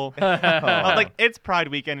cool. I was like, it's Pride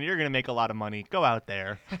weekend, and you're gonna make a lot of money. Go out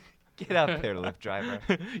there. Get out there, Lyft driver.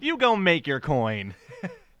 You go make your coin.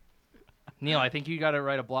 Neil, I think you got to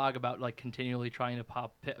write a blog about like continually trying to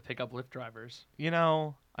pick up Lyft drivers. You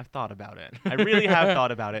know, I've thought about it. I really have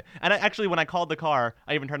thought about it. And actually, when I called the car,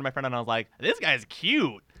 I even turned to my friend and I was like, this guy's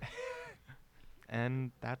cute. And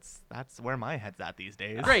that's where my head's at these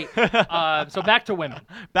days. Great. So back to women.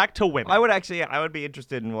 Back to women. I would be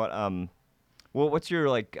interested in what's your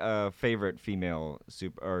like favorite female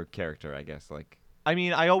or character, I guess, like. I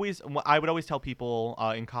mean, I would always tell people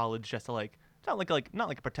in college just to like, not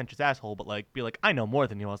like a pretentious asshole, but like be like, I know more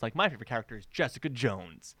than you. I was like, my favorite character is Jessica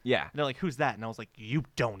Jones. Yeah. And they're like, who's that? And I was like, you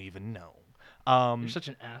don't even know. You're such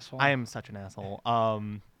an asshole. I am such an asshole.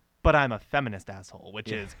 But I'm a feminist asshole,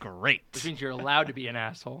 which is great. Which means you're allowed to be an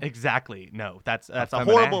asshole. Exactly. No, that's a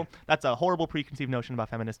feminine. horrible preconceived notion about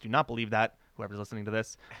feminists. Do not believe that. Whoever's listening to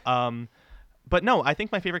this. But no, I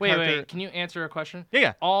think my favorite character. Wait. Can you answer a question?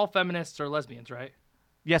 Yeah. All feminists are lesbians, right?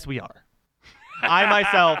 Yes, we are. I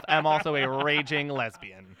myself am also a raging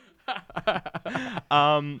lesbian. But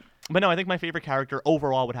no, I think my favorite character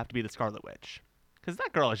overall would have to be the Scarlet Witch, because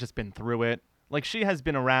that girl has just been through it. Like, she has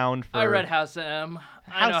been around for. I read House of M.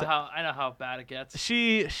 I House know how bad it gets.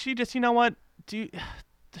 She just, you know what?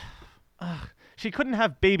 She couldn't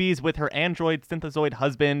have babies with her android synthezoid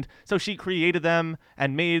husband, so she created them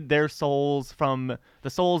and made their souls from the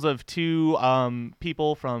souls of two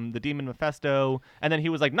people from the demon Mephisto, and then he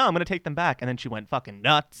was like, no, I'm gonna take them back, and then she went fucking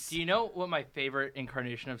nuts. Do you know what my favorite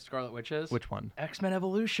incarnation of Scarlet Witch is? Which one? X-Men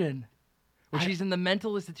Evolution. Where she's in the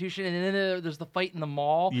mental institution, and then there's the fight in the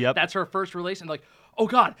mall. Yep. That's her first relation. Like, oh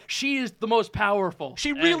God, she is the most powerful.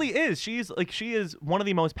 She really is. She is one of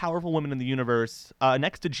the most powerful women in the universe,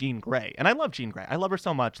 next to Jean Grey. And I love Jean Grey. I love her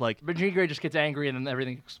so much. Like, But Jean Grey just gets angry, and then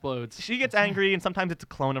everything explodes. she gets angry, and sometimes it's a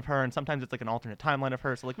clone of her, and sometimes it's like an alternate timeline of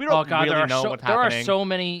her. So like, we don't God, really know what's there happening. are so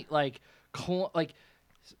many like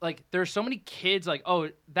there's so many kids. Like, oh,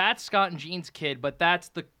 that's Scott and Jean's kid, but that's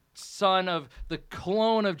the son of the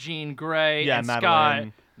clone of Jean Grey and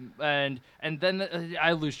Madeline. Scott, and then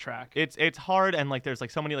I lose track. It's hard, and like there's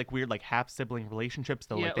like so many like weird like half sibling relationships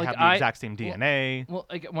though. Yeah, like they like, have the exact same well, DNA. Well,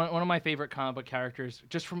 like one of my favorite comic book characters,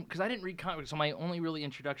 just from because I didn't read comics, so my only really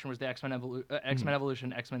introduction was the X-Men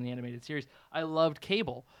Evolution, X-Men the animated series. I loved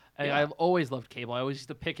Cable. I've always loved Cable. I always used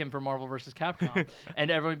to pick him for Marvel vs. Capcom,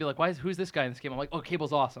 and everyone would be like, who's this guy in this game? I'm like, oh,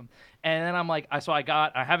 Cable's awesome. And then I'm like, I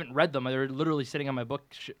haven't read them. They're literally sitting on my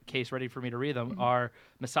bookcase ready for me to read them. Are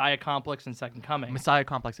Messiah Complex and Second Coming. Messiah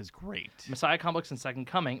Complex is great. Messiah Complex and Second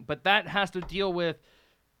Coming, but that has to deal with,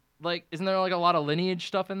 like, isn't there like a lot of lineage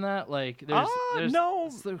stuff in that? Like, there's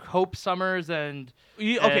no. Hope Summers and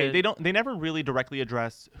Okay, they never really directly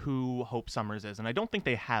address who Hope Summers is, and I don't think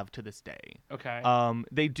they have to this day. Okay.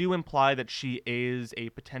 They do imply that she is a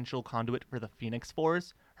potential conduit for the Phoenix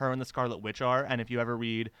Force. Her and the Scarlet Witch are, and if you ever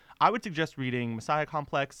read, I would suggest reading Messiah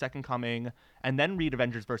Complex, Second Coming, and then read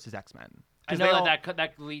Avengers vs. X-Men. I know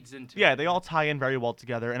that leads into. Yeah, they all tie in very well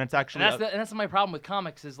together, and it's actually. And that's my problem with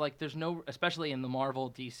comics is like there's no, especially in the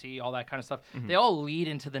Marvel, DC, all that kind of stuff. They all lead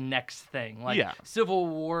into the next thing. Like Civil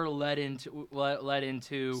War led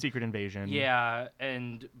into Secret Invasion. Yeah,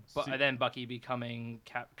 and then Bucky becoming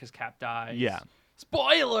Cap because Cap dies. Yeah.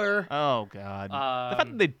 Spoiler. Oh God. The fact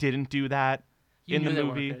that they didn't do that in the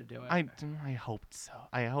movie, weren't gonna do it. I hoped so.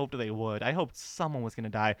 I hoped they would. I hoped someone was gonna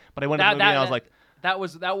die, but I went to the movie and I was like. That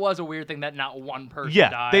was a weird thing that not one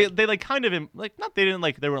person died. They like kind of like not they didn't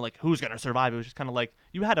like they were like who's gonna survive. It was just kind of like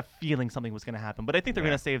you had a feeling something was gonna happen. But I think they're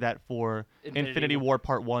gonna save that for Infinity War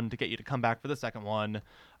Part 1 to get you to come back for the second one.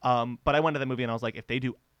 But I went to the movie and I was like, if they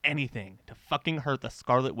do anything to fucking hurt the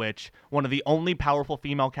Scarlet Witch, one of the only powerful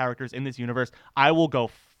female characters in this universe, I will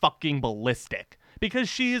go fucking ballistic. Because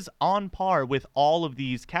she's on par with all of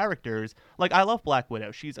these characters. Like, I love Black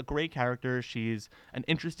Widow. She's a great character. She's an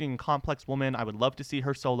interesting, complex woman. I would love to see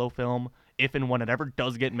her solo film, if and when it ever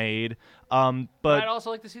does get made. But I'd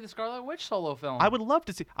also like to see the Scarlet Witch solo film. I would love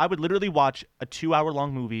to see. I would literally watch a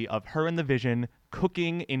 2-hour-long movie of her and the Vision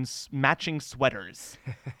cooking in matching sweaters.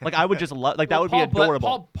 Like, I would just love. Like, that would be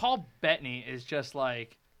adorable. Paul Bettany is just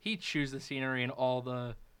like he chews the scenery and all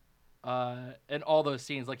those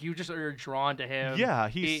scenes. Like, you just are drawn to him. Yeah,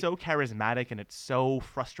 he's so charismatic, and it's so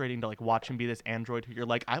frustrating to like watch him be this android who you're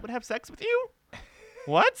like, I would have sex with you.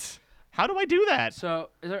 What? How do I do that? So,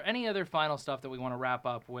 is there any other final stuff that we want to wrap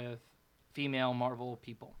up with female Marvel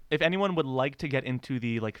people? If anyone would like to get into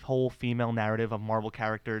the like whole female narrative of Marvel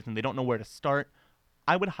characters and they don't know where to start,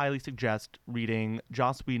 I would highly suggest reading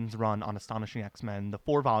Joss Whedon's run on Astonishing X-Men, the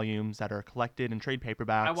 4 volumes that are collected in trade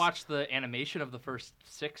paperbacks. I watched the animation of the first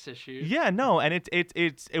 6 issues. Yeah, no, and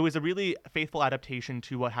it was a really faithful adaptation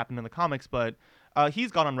to what happened in the comics, but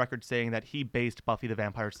he's gone on record saying that he based Buffy the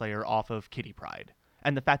Vampire Slayer off of Kitty Pryde.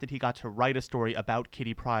 And the fact that he got to write a story about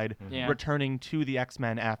Kitty Pryde returning to the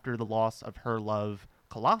X-Men after the loss of her love,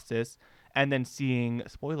 Colossus, and then seeing,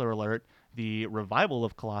 spoiler alert, the revival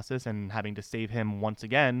of Colossus and having to save him once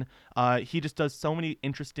again. He just does so many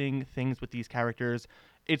interesting things with these characters.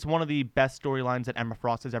 It's one of the best storylines that Emma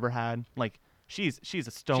Frost has ever had. Like, she's a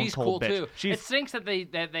stone cold bitch. She's cool too. It stinks that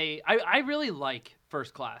I really like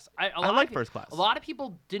First Class. I like First Class. A lot of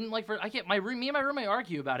people didn't like First. Me and my roommate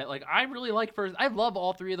argue about it. Like, I really like First. I love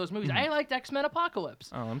all 3 of those movies. I liked X-Men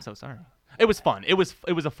Apocalypse. Oh, I'm so sorry. It was fun. It was a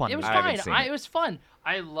fun. It was movie. fine. It was fun.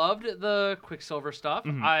 I loved the Quicksilver stuff.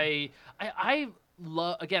 I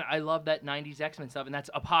love that 90s X-Men stuff, and that's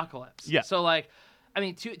Apocalypse. Yeah. So like, I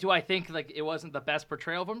mean, do I think like it wasn't the best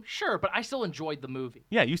portrayal of him? Sure, but I still enjoyed the movie.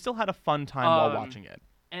 Yeah, you still had a fun time while watching it.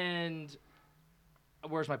 And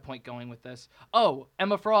where's my point going with this? Oh,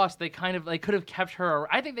 Emma Frost. They could have kept her.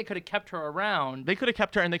 I think they could have kept her around. They could have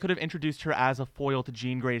kept her, and they could have introduced her as a foil to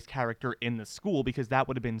Jean Grey's character in the school, because that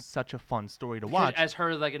would have been such a fun story to watch. As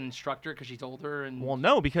her like an instructor because she's older and. Well,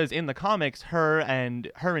 no, because in the comics, her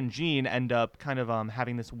and Jean end up kind of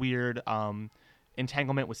having this weird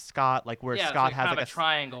entanglement with Scott, like where Scott has kind like of a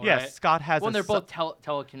triangle. Yeah, right? Scott has. Well, they're both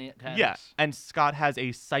telekinetic. Yeah, and Scott has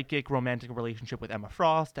a psychic romantic relationship with Emma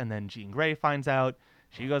Frost, and then Jean Grey finds out.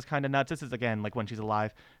 She goes kind of nuts. This is, again, like when she's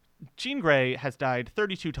alive. Jean Grey has died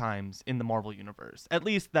 32 times in the Marvel Universe, at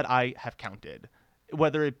least that I have counted.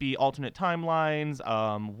 Whether it be alternate timelines,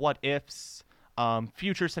 what ifs,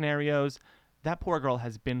 future scenarios, that poor girl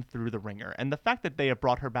has been through the ringer. And the fact that they have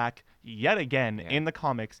brought her back yet again in the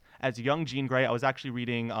comics as young Jean Grey. I was actually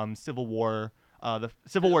reading Civil War, the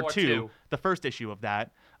Civil War 2, the first issue of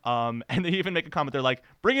that. And they even make a comment. They're like,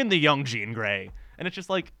 bring in the young Jean Grey. And it's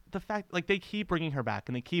just like the fact, like they keep bringing her back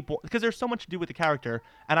and they keep, because there's so much to do with the character.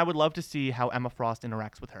 And I would love to see how Emma Frost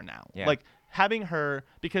interacts with her now. Yeah. Like having her,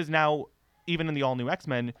 because now even in the all new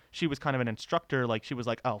X-Men, she was kind of an instructor. Like she was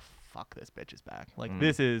like, oh, fuck, this bitch is back. Like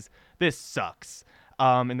this sucks.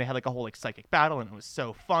 And they had like a whole like psychic battle, and it was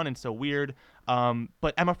so fun and so weird.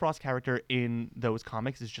 But Emma Frost's character in those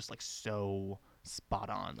comics is just like so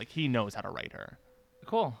spot on. Like he knows how to write her.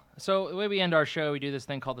 Cool. So the way we end our show, we do this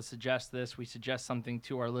thing called the Suggest This. We suggest something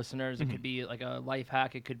to our listeners. It could be like a life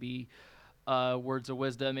hack. It could be words of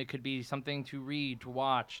wisdom. It could be something to read, to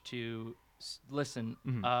watch, to listen.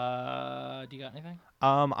 Do you got anything?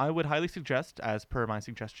 I would highly suggest, as per my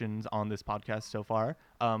suggestions on this podcast so far,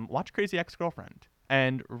 watch Crazy Ex-Girlfriend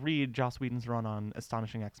and read Joss Whedon's run on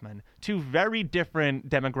Astonishing X-Men. Two very different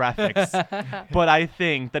demographics, but I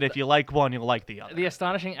think that if you like one, you'll like the other. The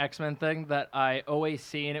Astonishing X-Men thing that I always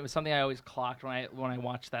see, and it was something I always clocked when I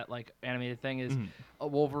watched that like animated thing, is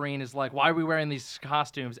Wolverine is like, why are we wearing these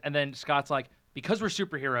costumes? And then Scott's like, because we're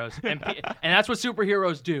superheroes, and that's what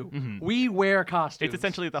superheroes do. We wear costumes. It's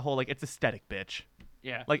essentially the whole, like, it's aesthetic, bitch.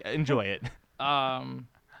 Yeah. Like, enjoy it.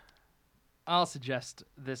 I'll suggest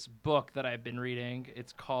this book that I've been reading.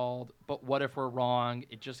 It's called But What If We're Wrong?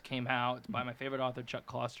 It just came out. It's by my favorite author, Chuck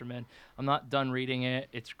Klosterman. I'm not done reading it.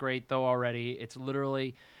 It's great, though, already. It's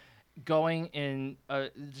literally going in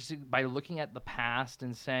just by looking at the past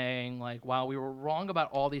and saying, like, wow, we were wrong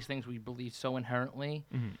about all these things we believe so inherently.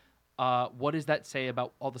 What does that say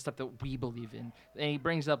about all the stuff that we believe in? And he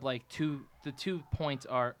brings up, like, the 2 points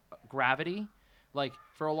are gravity. Like,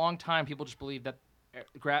 for a long time, people just believed that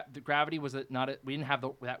gravity was we didn't have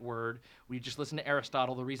that word. We just listened to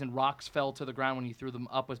Aristotle. The reason rocks fell to the ground when you threw them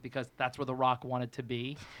up was because that's where the rock wanted to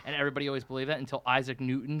be, and everybody always believed that until Isaac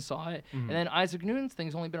Newton saw it. And then Isaac Newton's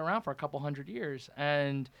thing's only been around for a couple hundred years,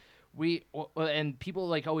 and people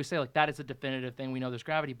like always say like that is a definitive thing. We know there's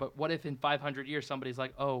gravity, but what if in 500 years somebody's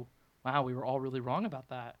like, oh wow, we were all really wrong about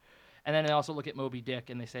that? And then they also look at Moby Dick,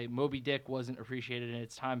 and they say Moby Dick wasn't appreciated in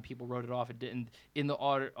its time. People wrote it off. It didn't. In the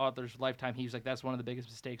author's lifetime, he was like, that's one of the biggest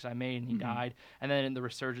mistakes I made, and he died. And then in the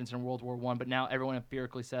resurgence in World War I, but now everyone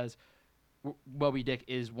empirically says Moby Dick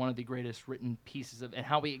is one of the greatest written pieces of, and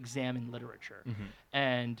how we examine literature.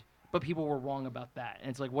 But people were wrong about that. And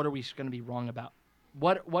it's like, what are we going to be wrong about?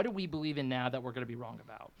 What do we believe in now that we're going to be wrong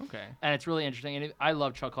about? Okay. And it's really interesting. And I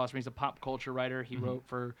love Chuck Klosterman. He's a pop culture writer. He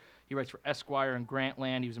writes for Esquire and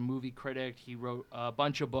Grantland. He was a movie critic. He wrote a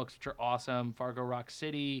bunch of books which are awesome. Fargo Rock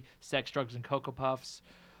City, Sex, Drugs, and Cocoa Puffs.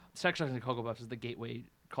 Sex, Drugs, and Cocoa Puffs is the gateway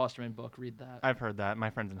Klosterman book. Read that. I've heard that.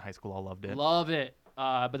 My friends in high school all loved it. Love it.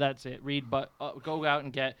 But that's it. Read, but go out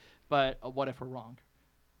and get. But what if we're wrong?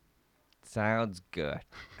 Sounds good.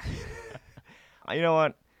 You know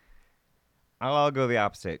what? I'll go the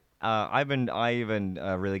opposite. I've been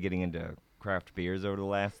really getting into craft beers over the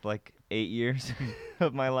last like 8 years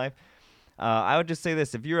of my life. I would just say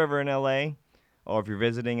this: if you're ever in LA, or if you're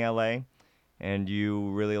visiting LA, and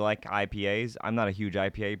you really like IPAs, I'm not a huge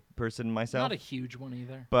IPA person myself. Not a huge one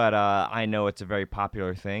either. But I know it's a very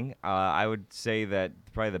popular thing. I would say that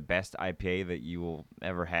probably the best IPA that you will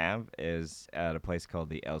ever have is at a place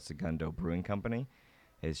called the El Segundo Brewing Company.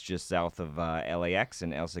 It's just south of LAX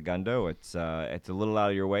in El Segundo. It's a little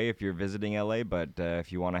out of your way if you're visiting LA, but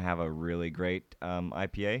if you want to have a really great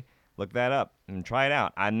IPA, look that up and try it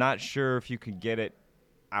out. I'm not sure if you could get it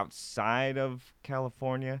outside of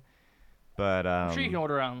California, but I'm sure you can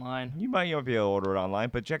order it online. You might be able to order it online,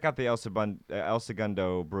 but check out the El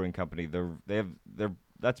Segundo Brewing Company.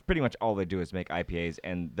 That's pretty much all they do is make IPAs,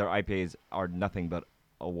 and their IPAs are nothing but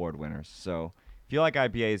award winners. So if you like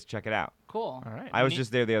IPAs, check it out. Cool. All right. I was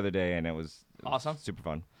just there the other day, and it was awesome. super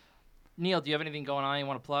fun. Neil, do you have anything going on you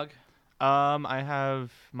want to plug? I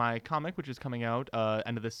have my comic, which is coming out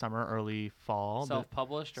end of this summer, early fall.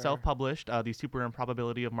 Self-published? Or? Self-published. The Super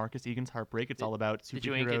Improbability of Marcus Egan's Heartbreak. It's all about superheroes. Did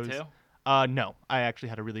you ink it too? No, I actually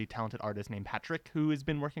had a really talented artist named Patrick who has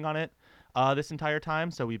been working on it this entire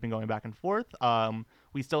time. So we've been going back and forth.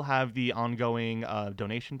 We still have the ongoing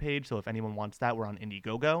donation page. So if anyone wants that, we're on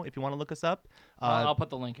Indiegogo if you want to look us up. I'll put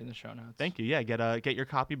the link in the show notes. Thank you. Yeah, get your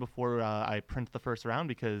copy before I print the first round,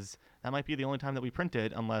 because that might be the only time that we print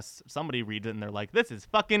it, unless somebody reads it and they're like, "This is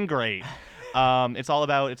fucking great." It's all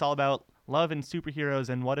about love and superheroes,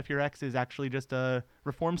 and what if your ex is actually just a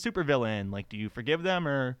reformed supervillain? Like, do you forgive them,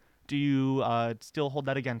 or do you still hold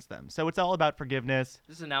that against them? So it's all about forgiveness.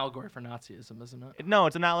 This is an allegory for Nazism, isn't it? No,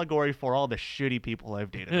 it's an allegory for all the shitty people I've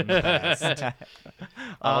dated in the past.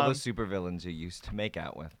 All the supervillains you used to make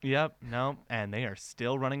out with. Yep, no, and they are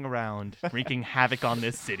still running around wreaking havoc on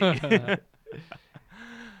this city.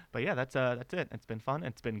 But yeah, that's it. It's been fun.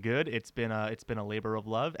 It's been good. It's been a labor of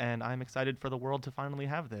love, and I'm excited for the world to finally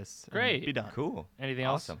have this. and Great. be done. Cool. Anything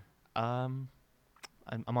Awesome.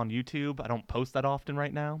 I'm on YouTube. I don't post that often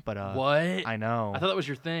right now, but What? I know. I thought that was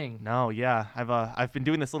your thing. No, yeah, I've been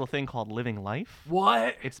doing this little thing called Living Life.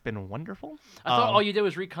 What? It's been wonderful. I thought all you did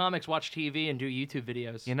was read comics, watch TV, and do YouTube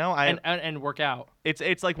videos. You know, and work out.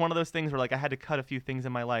 it's like one of those things where like I had to cut a few things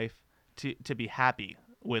in my life to be happy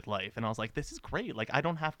with life, and I was like, this is great. Like, I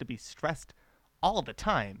don't have to be stressed all the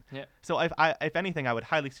time. Yeah. So if anything, I would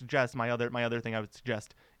highly suggest my other thing I would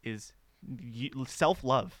suggest is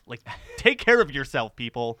self-love. Like, take care of yourself,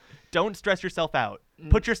 people. Don't stress yourself out.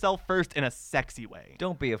 Put yourself first in a sexy way.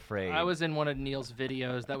 Don't be afraid. I was in one of Neil's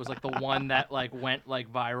videos that was like the one that like went like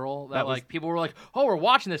viral. That, That was- like people were like, "Oh, we're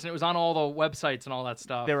watching this," and it was on all the websites and all that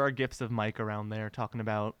stuff. There are gifs of Mike around there talking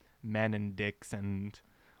about men and dicks and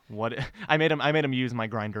what. I made him use my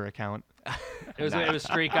Grindr account. It was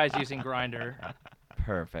straight guys using Grindr.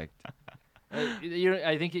 Perfect.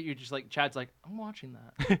 I think you're just like Chad's like, I'm watching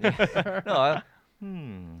that. No,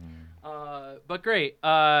 But great.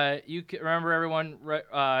 You can, remember everyone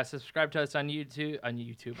subscribe to us on YouTube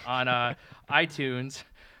on iTunes.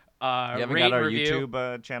 you haven't rate got our review.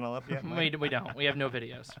 YouTube channel up yet? Mike? We don't. We have no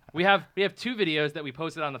videos. We have 2 videos that we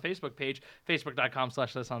posted on the Facebook page,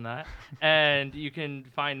 facebook.com/this on that. And you can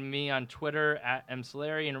find me on Twitter at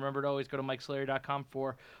msolari. And remember to always go to mikesolari.com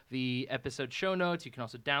for the episode show notes. You can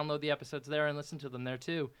also download the episodes there and listen to them there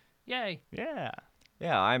too. Yay. Yeah.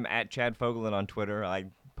 Yeah, I'm at Chad Fogelin on Twitter. I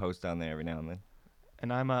post on there every now and then.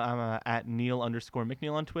 And I'm at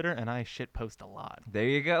Neil_McNeil on Twitter, and I shit post a lot. There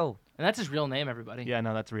you go. And that's his real name, everybody. Yeah,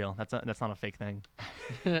 no, that's real. That's not a fake thing.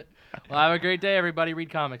 Well, have a great day, everybody. Read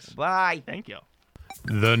comics. Bye. Thank you.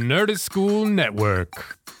 The Nerdist School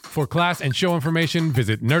Network. For class and show information,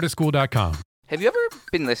 visit nerdistschool.com. Have you ever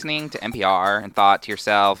been listening to NPR and thought to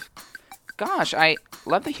yourself, gosh, I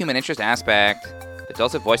love the human interest aspect, the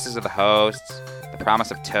dulcet voices of the hosts, the promise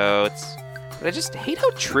of totes, but I just hate how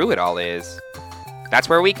true it all is? That's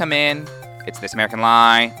where we come in. It's This American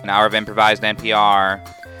Lie, an hour of improvised NPR.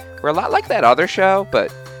 We're a lot like that other show,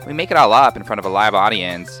 but we make it all up in front of a live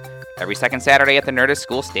audience every second Saturday at the Nerdist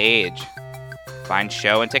School stage. Find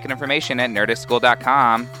show and ticket information at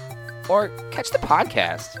nerdistschool.com or catch the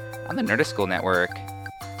podcast on the Nerdist School Network.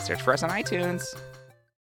 Search for us on iTunes.